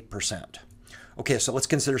 1.8%. Okay, so let's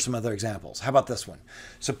consider some other examples. How about this one?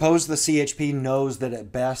 Suppose the CHP knows that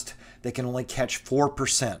at best they can only catch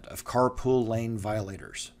 4% of carpool lane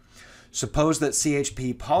violators. Suppose that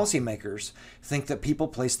CHP policymakers think that people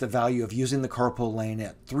place the value of using the carpool lane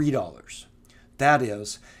at $3. That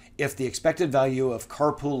is, if the expected value of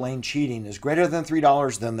carpool lane cheating is greater than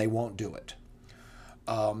 $3, then they won't do it.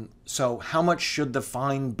 So how much should the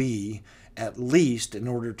fine be, at least, in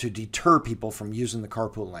order to deter people from using the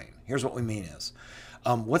carpool lane? Here's what we mean is,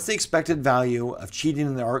 what's the expected value of cheating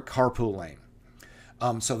in the carpool lane?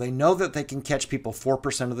 So they know that they can catch people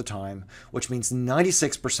 4% of the time, which means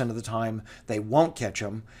 96% of the time they won't catch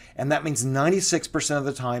them. And that means 96% of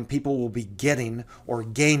the time people will be getting or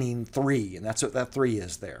gaining 3. And that's what that 3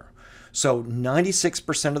 is there. So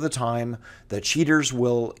 96% of the time, the cheaters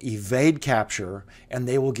will evade capture and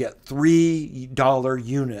they will get $3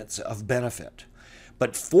 units of benefit.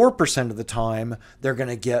 But 4% of the time, they're going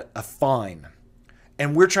to get a fine.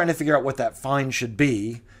 And we're trying to figure out what that fine should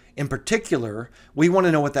be. In particular, we want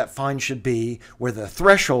to know what that fine should be where the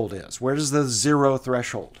threshold is. Where is the 0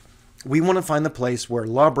 threshold? We want to find the place where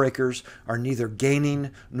lawbreakers are neither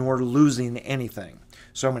gaining nor losing anything.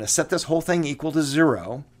 So I'm going to set this whole thing equal to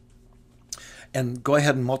 0 and go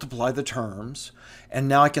ahead and multiply the terms. And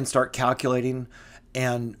now I can start calculating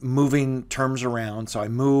and moving terms around. So I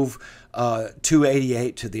move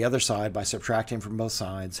 288 to the other side by subtracting from both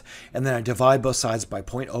sides. And then I divide both sides by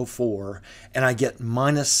 0.04 and I get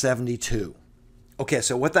minus 72. Okay,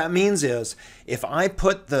 so what that means is if I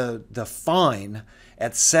put the fine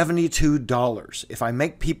at $72, if I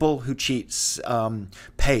make people who cheat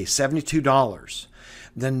pay $72,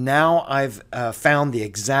 then now I've found the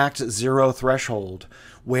exact 0 threshold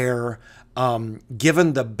where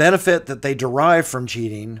given the benefit that they derive from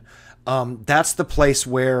cheating, that's the place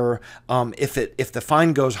where if the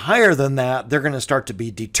fine goes higher than that, they're going to start to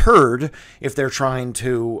be deterred if they're trying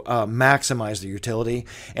to maximize the utility.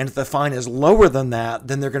 And if the fine is lower than that,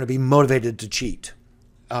 then they're going to be motivated to cheat.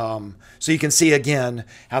 So you can see again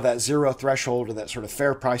how that 0 threshold or that sort of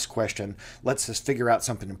fair price question lets us figure out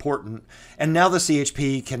something important. And now the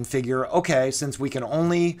CHP can figure, okay, since we can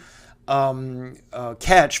only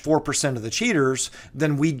catch 4% of the cheaters,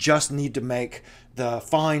 then we just need to make the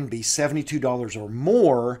fine be $72 or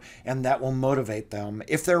more, and that will motivate them.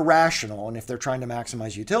 If they're rational and if they're trying to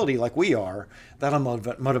maximize utility like we are, that'll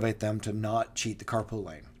motivate them to not cheat the carpool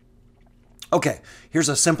lane. Okay, here's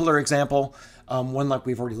a simpler example, one like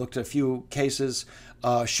we've already looked at a few cases.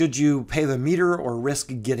 Should you pay the meter or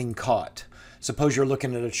risk getting caught? Suppose you're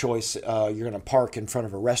looking at a choice, you're going to park in front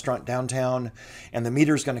of a restaurant downtown and the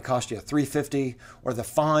meter is going to cost you $3.50, or the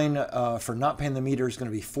fine for not paying the meter is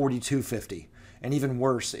going to be $42.50, and even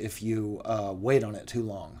worse if you wait on it too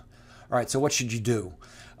long. All right, so what should you do?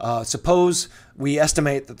 Suppose we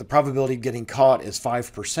estimate that the probability of getting caught is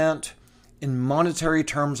 5%. In monetary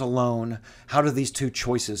terms alone, how do these two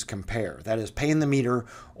choices compare? That is, paying the meter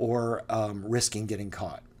or risking getting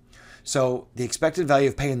caught. So the expected value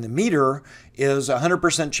of paying the meter is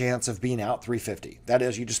 100% chance of being out $3.50. That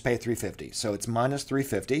is, you just pay $3.50. So it's minus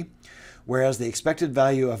 $3.50. Whereas the expected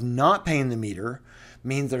value of not paying the meter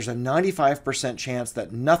means there's a 95% chance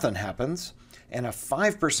that nothing happens and a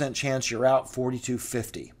 5% chance you're out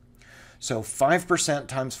 $42.50. So 5%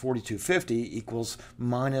 times $42.50 equals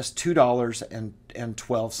minus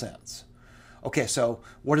 $2.12. Okay, so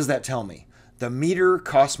what does that tell me? The meter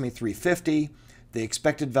cost me $3.50. The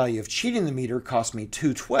expected value of cheating the meter cost me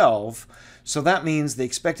 $2.12. So that means the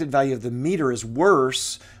expected value of the meter is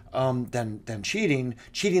worse than cheating.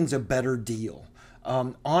 Cheating's a better deal.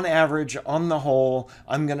 On average, on the whole,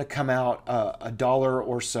 I'm going to come out $1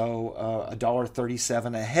 or so,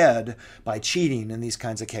 $1.37 ahead by cheating in these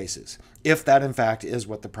kinds of cases, if that in fact is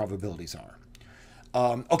what the probabilities are.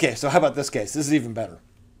 Okay, so how about this case? This is even better.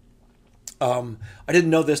 I didn't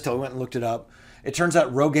know this till I went and looked it up. It turns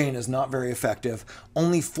out Rogaine is not very effective.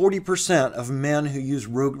 Only 40% of men who use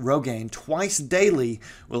Rogaine twice daily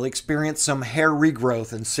will experience some hair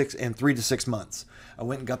regrowth in 3 to 6 months. I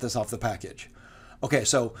went and got this off the package. Okay,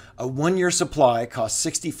 so a 1-year supply costs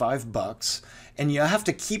 $65, and you have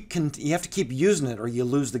to keep using it or you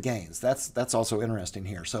lose the gains. That's also interesting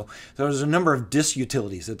here. So there's a number of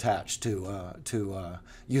disutilities attached to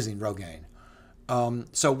using Rogaine.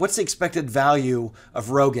 So what's the expected value of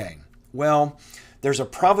Rogaine? Well, there's a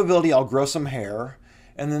probability I'll grow some hair,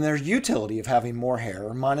 and then there's utility of having more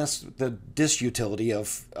hair minus the disutility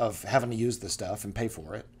of having to use the stuff and pay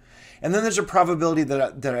for it. And then there's a probability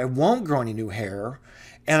that I won't grow any new hair,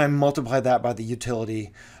 and I multiply that by the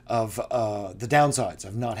utility of the downsides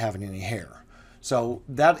of not having any hair. So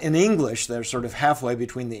that in English, they're sort of halfway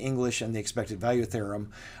between the English and the expected value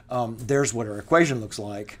theorem. There's what our equation looks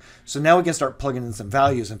like. So now we can start plugging in some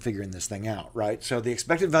values and figuring this thing out, right? So the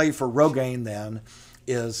expected value for Rogaine then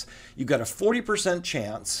is you've got a 40%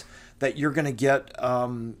 chance that you're going to get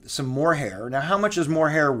some more hair. Now, how much is more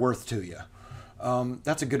hair worth to you?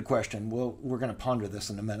 That's a good question. We're going to ponder this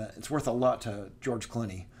in a minute. It's worth a lot to George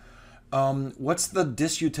Clooney. What's the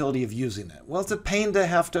disutility of using it? Well, it's a pain to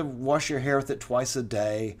have to wash your hair with it twice a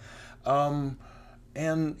day. And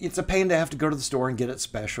it's a pain to have to go to the store and get it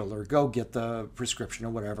special or go get the prescription or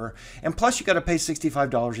whatever. And plus you got to pay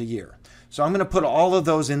 $65 a year. So I'm going to put all of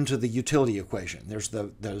those into the utility equation. There's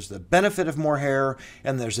the benefit of more hair,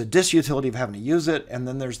 and there's the disutility of having to use it, and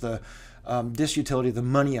then there's the disutility of the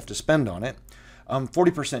money you have to spend on it.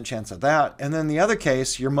 40% chance of that. And then the other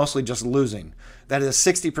case, you're mostly just losing. That is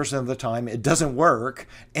 60% of the time it doesn't work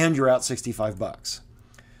and you're out 65 bucks.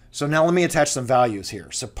 So now let me attach some values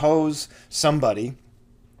here. Suppose somebody,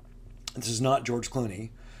 this is not George Clooney,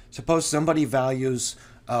 suppose somebody values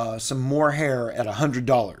some more hair at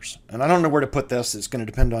 $100. And I don't know where to put this. It's going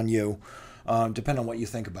to depend on you, depend on what you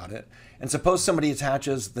think about it. And suppose somebody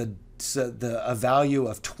attaches a value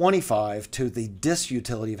of 25 to the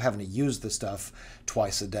disutility of having to use the stuff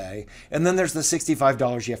twice a day. And then there's the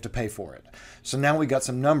 $65 you have to pay for it. So now we got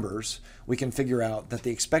some numbers. We can figure out that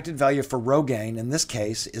the expected value for Rogaine in this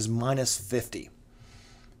case is minus 50.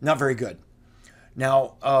 Not very good.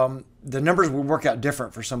 Now, the numbers will work out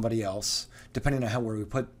different for somebody else, depending on where we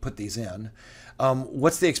put these in.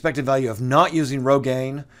 What's the expected value of not using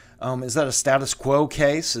Rogaine? Is that a status quo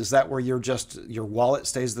case? Is that where your wallet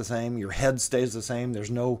stays the same, your head stays the same,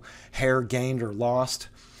 there's no hair gained or lost?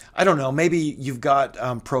 I don't know, maybe you've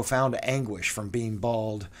got profound anguish from being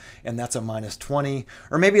bald, and that's a minus 20,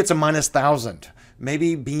 or maybe it's a minus 1,000.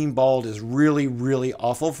 Maybe being bald is really, really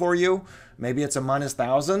awful for you. Maybe it's a minus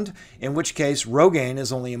 1,000, in which case Rogaine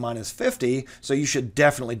is only a minus 50, so you should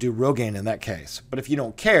definitely do Rogaine in that case. But if you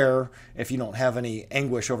don't care, if you don't have any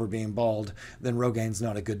anguish over being bald, then Rogaine's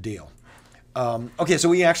not a good deal. Okay, so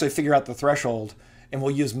we actually figure out the threshold, and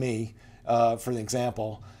we'll use me for the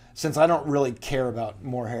example. Since I don't really care about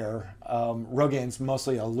more hair, Rogaine's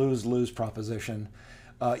mostly a lose-lose proposition.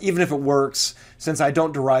 Even if it works, since I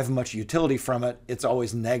don't derive much utility from it, it's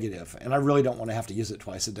always negative, and I really don't want to have to use it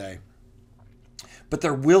twice a day. But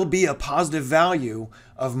there will be a positive value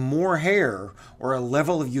of more hair or a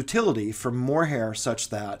level of utility for more hair such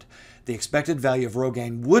that the expected value of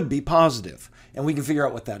Rogaine would be positive. And we can figure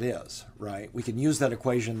out what that is, right? We can use that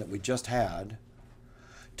equation that we just had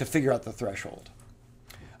to figure out the threshold.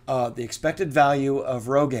 The expected value of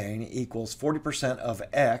Rogaine equals 40% of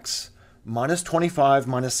X minus 25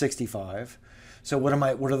 minus 65. So what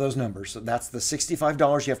are those numbers? So that's the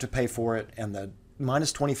 $65 you have to pay for it, and the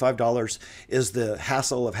minus $25 is the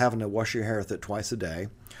hassle of having to wash your hair with it twice a day.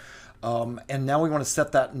 And now we want to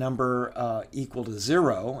set that number equal to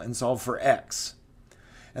 0 and solve for X.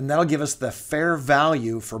 And that'll give us the fair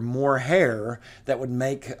value for more hair that would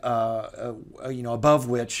make, above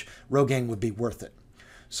which Rogaine would be worth it.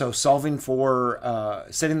 So solving for,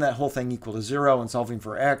 setting that whole thing equal to 0 and solving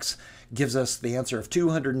for X gives us the answer of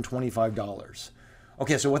 $225.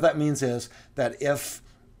 Okay, so what that means is that if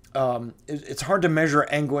it's hard to measure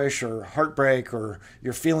anguish or heartbreak or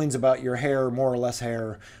your feelings about your hair, more or less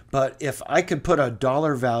hair, but if I could put a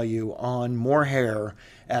dollar value on more hair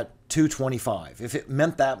at $225, if it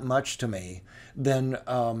meant that much to me, then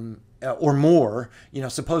or more,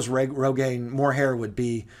 suppose Rogaine, more hair would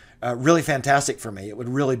be really fantastic for me. It would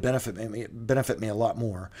really benefit me a lot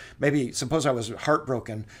more. Maybe suppose I was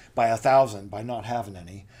heartbroken by 1,000 by not having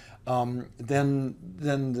any. Then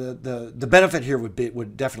the benefit here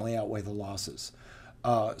would definitely outweigh the losses.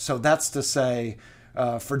 So that's to say,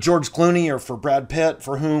 for George Clooney or for Brad Pitt,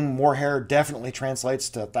 for whom more hair definitely translates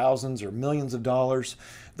to thousands or millions of dollars,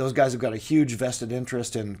 those guys have got a huge vested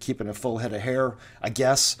interest in keeping a full head of hair, I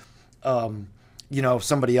guess.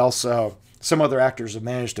 Somebody else, some other actors have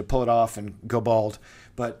managed to pull it off and go bald,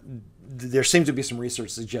 but there seems to be some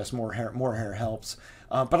research that suggests more hair helps.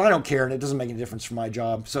 But I don't care, and it doesn't make any difference for my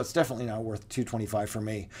job, so it's definitely not worth $225 for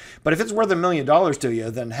me. But if it's worth $1 million to you,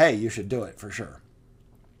 then hey, you should do it for sure.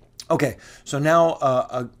 Okay, so now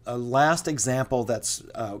a last example that's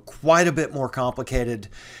quite a bit more complicated,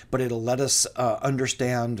 but it'll let us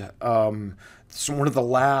understand one of the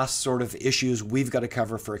last sort of issues we've got to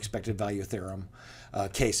cover for expected value theorem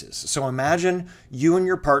cases. So imagine you and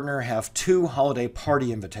your partner have 2 holiday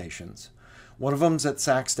party invitations. One of them's at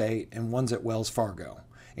Sac State and one's at Wells Fargo.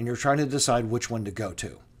 and you're trying to decide which one to go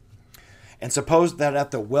to. And suppose that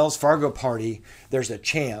at the Wells Fargo party, there's a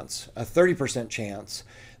chance, a 30% chance,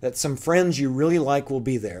 that some friends you really like will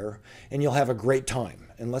be there and you'll have a great time.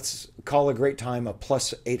 And let's call a great time a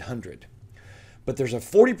plus 800. But there's a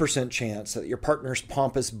 40% chance that your partner's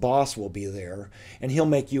pompous boss will be there and he'll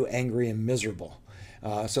make you angry and miserable.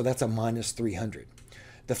 So that's a minus 300.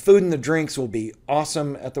 The food and the drinks will be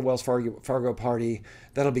awesome at the Wells Fargo party.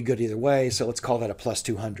 That'll be good either way. So let's call that a plus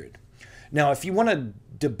 200. Now, if you want to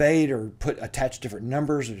debate or attach different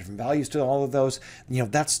numbers or different values to all of those,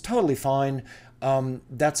 that's totally fine.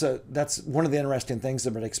 That's one of the interesting things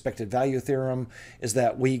about expected value theorem is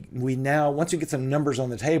that we now, once we get some numbers on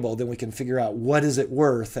the table, then we can figure out what is it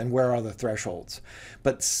worth and where are the thresholds.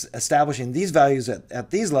 But establishing these values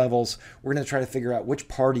at these levels, we're going to try to figure out which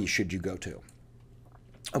party should you go to.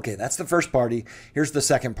 Okay, that's the first party. Here's the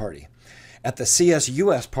second party. At the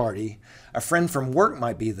CSUS party, a friend from work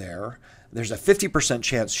might be there. There's a 50%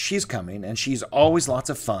 chance she's coming, and she's always lots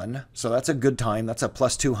of fun. So that's a good time. That's a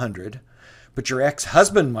plus 200. But your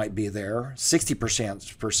ex-husband might be there,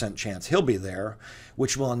 60% chance he'll be there,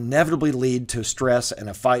 which will inevitably lead to stress and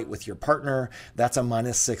a fight with your partner. That's a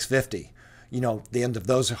minus 650. The end of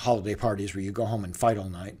those holiday parties where you go home and fight all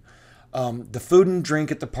night. The food and drink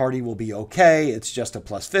at the party will be okay. It's just a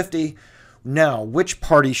plus 50. Now, which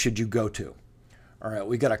party should you go to? All right,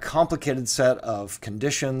 we got a complicated set of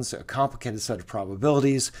conditions, a complicated set of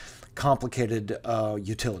probabilities, complicated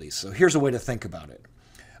utilities. So here's a way to think about it.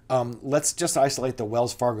 Let's just isolate the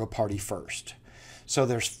Wells Fargo party first. So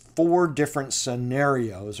there's 4 different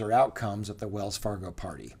scenarios or outcomes at the Wells Fargo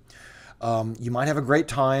party. You might have a great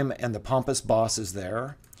time and the pompous boss is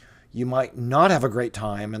there. You might not have a great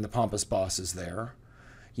time and the pompous boss is there.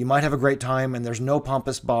 You might have a great time and there's no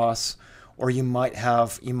pompous boss, or you might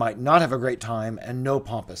not have a great time and no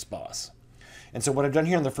pompous boss. And so what I've done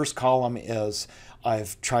here in the first column is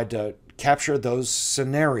I've tried to capture those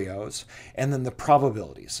scenarios and then the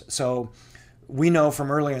probabilities. So we know from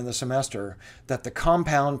earlier in the semester that the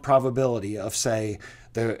compound probability of, say,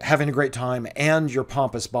 having a great time and your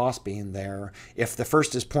pompous boss being there, if the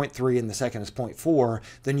first is 0.3 and the second is 0.4,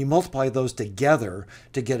 then you multiply those together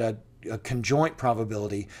to get a conjoint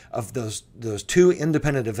probability of those 2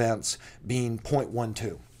 independent events being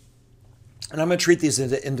 0.12. And I'm going to treat these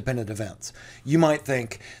as independent events. You might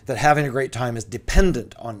think that having a great time is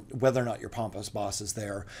dependent on whether or not your pompous boss is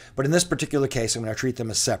there. But in this particular case, I'm going to treat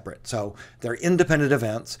them as separate. So they're independent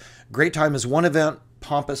events. Great time is one event.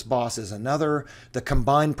 Pompous boss is another. The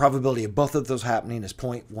combined probability of both of those happening is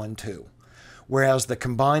 0.12. Whereas the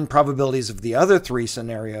combined probabilities of the other 3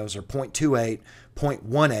 scenarios are 0.28,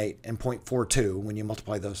 0.18, and 0.42 when you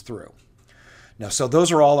multiply those through. Now, so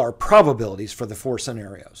those are all our probabilities for the 4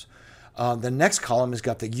 scenarios. The next column has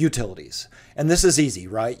got the utilities. And this is easy,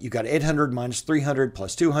 right? You got 800 minus 300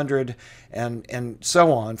 plus 200 and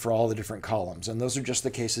so on for all the different columns. And those are just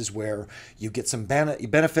the cases where you get some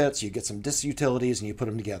benefits, you get some disutilities, and you put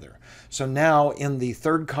them together. So now in the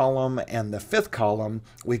third column and the fifth column,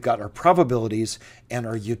 we've got our probabilities and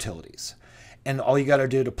our utilities. And all you got to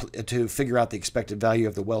do to figure out the expected value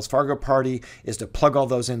of the Wells Fargo party is to plug all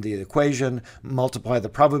those into the equation, multiply the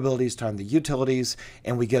probabilities times the utilities,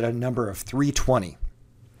 and we get a number of 320.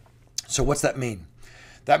 So what's that mean?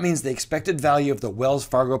 That means the expected value of the Wells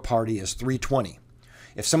Fargo party is 320.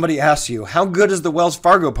 If somebody asks you, how good is the Wells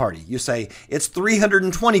Fargo party? You say, it's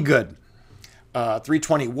 320 good.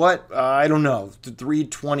 320 what? I don't know.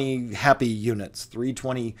 320 happy units,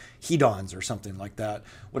 320 hedons or something like that.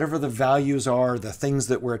 Whatever the values are, the things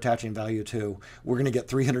that we're attaching value to, we're going to get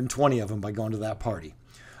 320 of them by going to that party.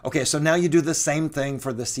 Okay, so now you do the same thing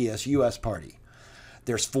for the CSUS party.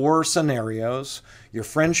 There's 4 scenarios. Your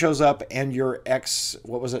friend shows up and your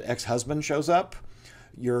ex-husband shows up.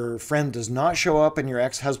 Your friend does not show up and your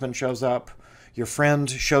ex-husband shows up. Your friend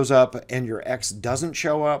shows up and your ex doesn't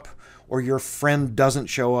show up. Or your friend doesn't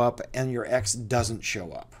show up and your ex doesn't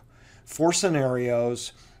show up. 4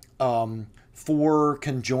 scenarios, 4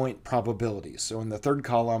 conjoint probabilities. So in the third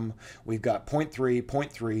column, we've got 0.3,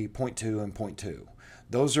 0.3, 0.2, and 0.2.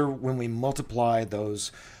 Those are when we multiply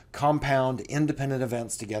those compound independent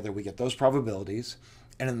events together, we get those probabilities.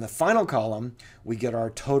 And in the final column, we get our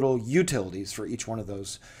total utilities for each one of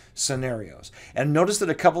those scenarios. And notice that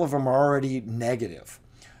a couple of them are already negative.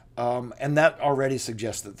 And that already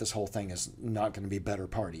suggests that this whole thing is not going to be a better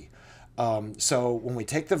party. So when we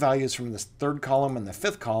take the values from this third column and the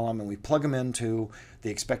fifth column and we plug them into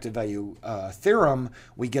the expected value theorem,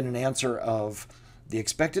 we get an answer of the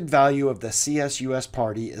expected value of the CSUS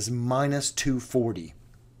party is minus 240.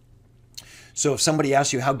 So if somebody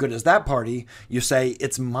asks you how good is that party, you say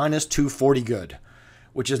it's minus 240 good.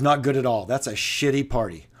 which is not good at all. That's a shitty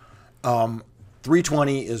party.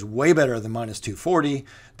 320 is way better than minus 240.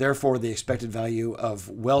 Therefore, the expected value of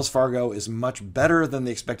Wells Fargo is much better than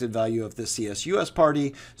the expected value of the CSUS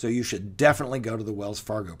party. So you should definitely go to the Wells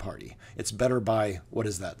Fargo party. It's better by, what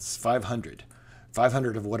is that? It's 500.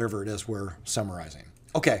 500 of whatever it is we're summarizing.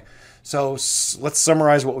 Okay, so let's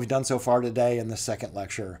summarize what we've done so far today in the second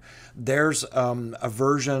lecture. There's a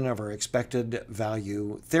version of our expected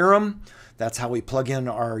value theorem. That's how we plug in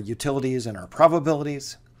our utilities and our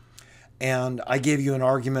probabilities. And I gave you an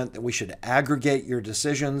argument that we should aggregate your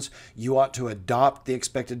decisions. You ought to adopt the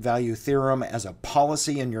expected value theorem as a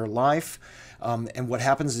policy in your life. And what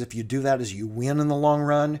happens is if you do that is you win in the long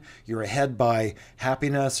run. You're ahead by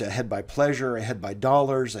happiness, ahead by pleasure, ahead by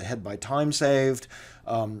dollars, ahead by time saved,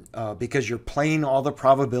 because you're playing all the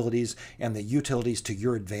probabilities and the utilities to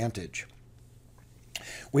your advantage.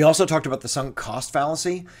 We also talked about the sunk cost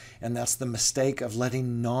fallacy, and that's the mistake of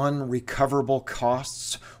letting non-recoverable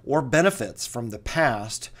costs or benefits from the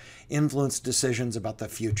past influence decisions about the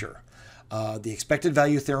future. The expected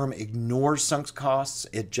value theorem ignores sunk costs.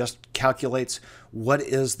 It just calculates what are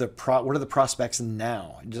the prospects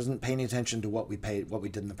now. It doesn't pay any attention to what we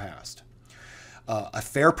did in the past. A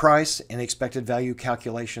fair price in expected value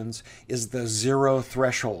calculations is the zero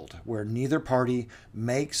threshold, where neither party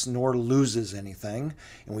makes nor loses anything.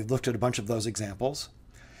 And we've looked at a bunch of those examples.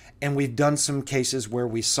 And we've done some cases where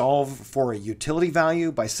we solve for a utility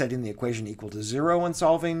value by setting the equation equal to 0 and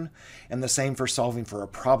solving, and the same for solving for a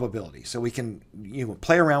probability. So we can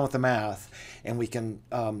play around with the math, and we can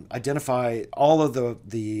identify all of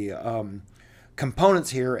the components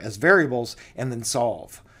here as variables and then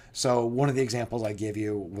solve. So one of the examples I gave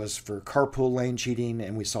you was for carpool lane cheating,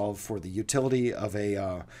 and we solved for the utility of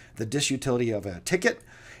the disutility of a ticket.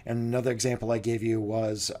 And another example I gave you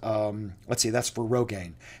was, let's see, that's for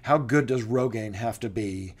Rogaine. How good does Rogaine have to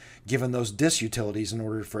be given those disutilities in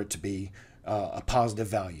order for it to be a positive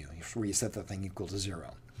value, where you set that thing equal to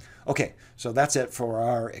 0? Okay, so that's it for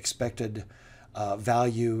our expected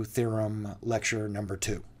value theorem lecture number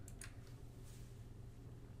 2.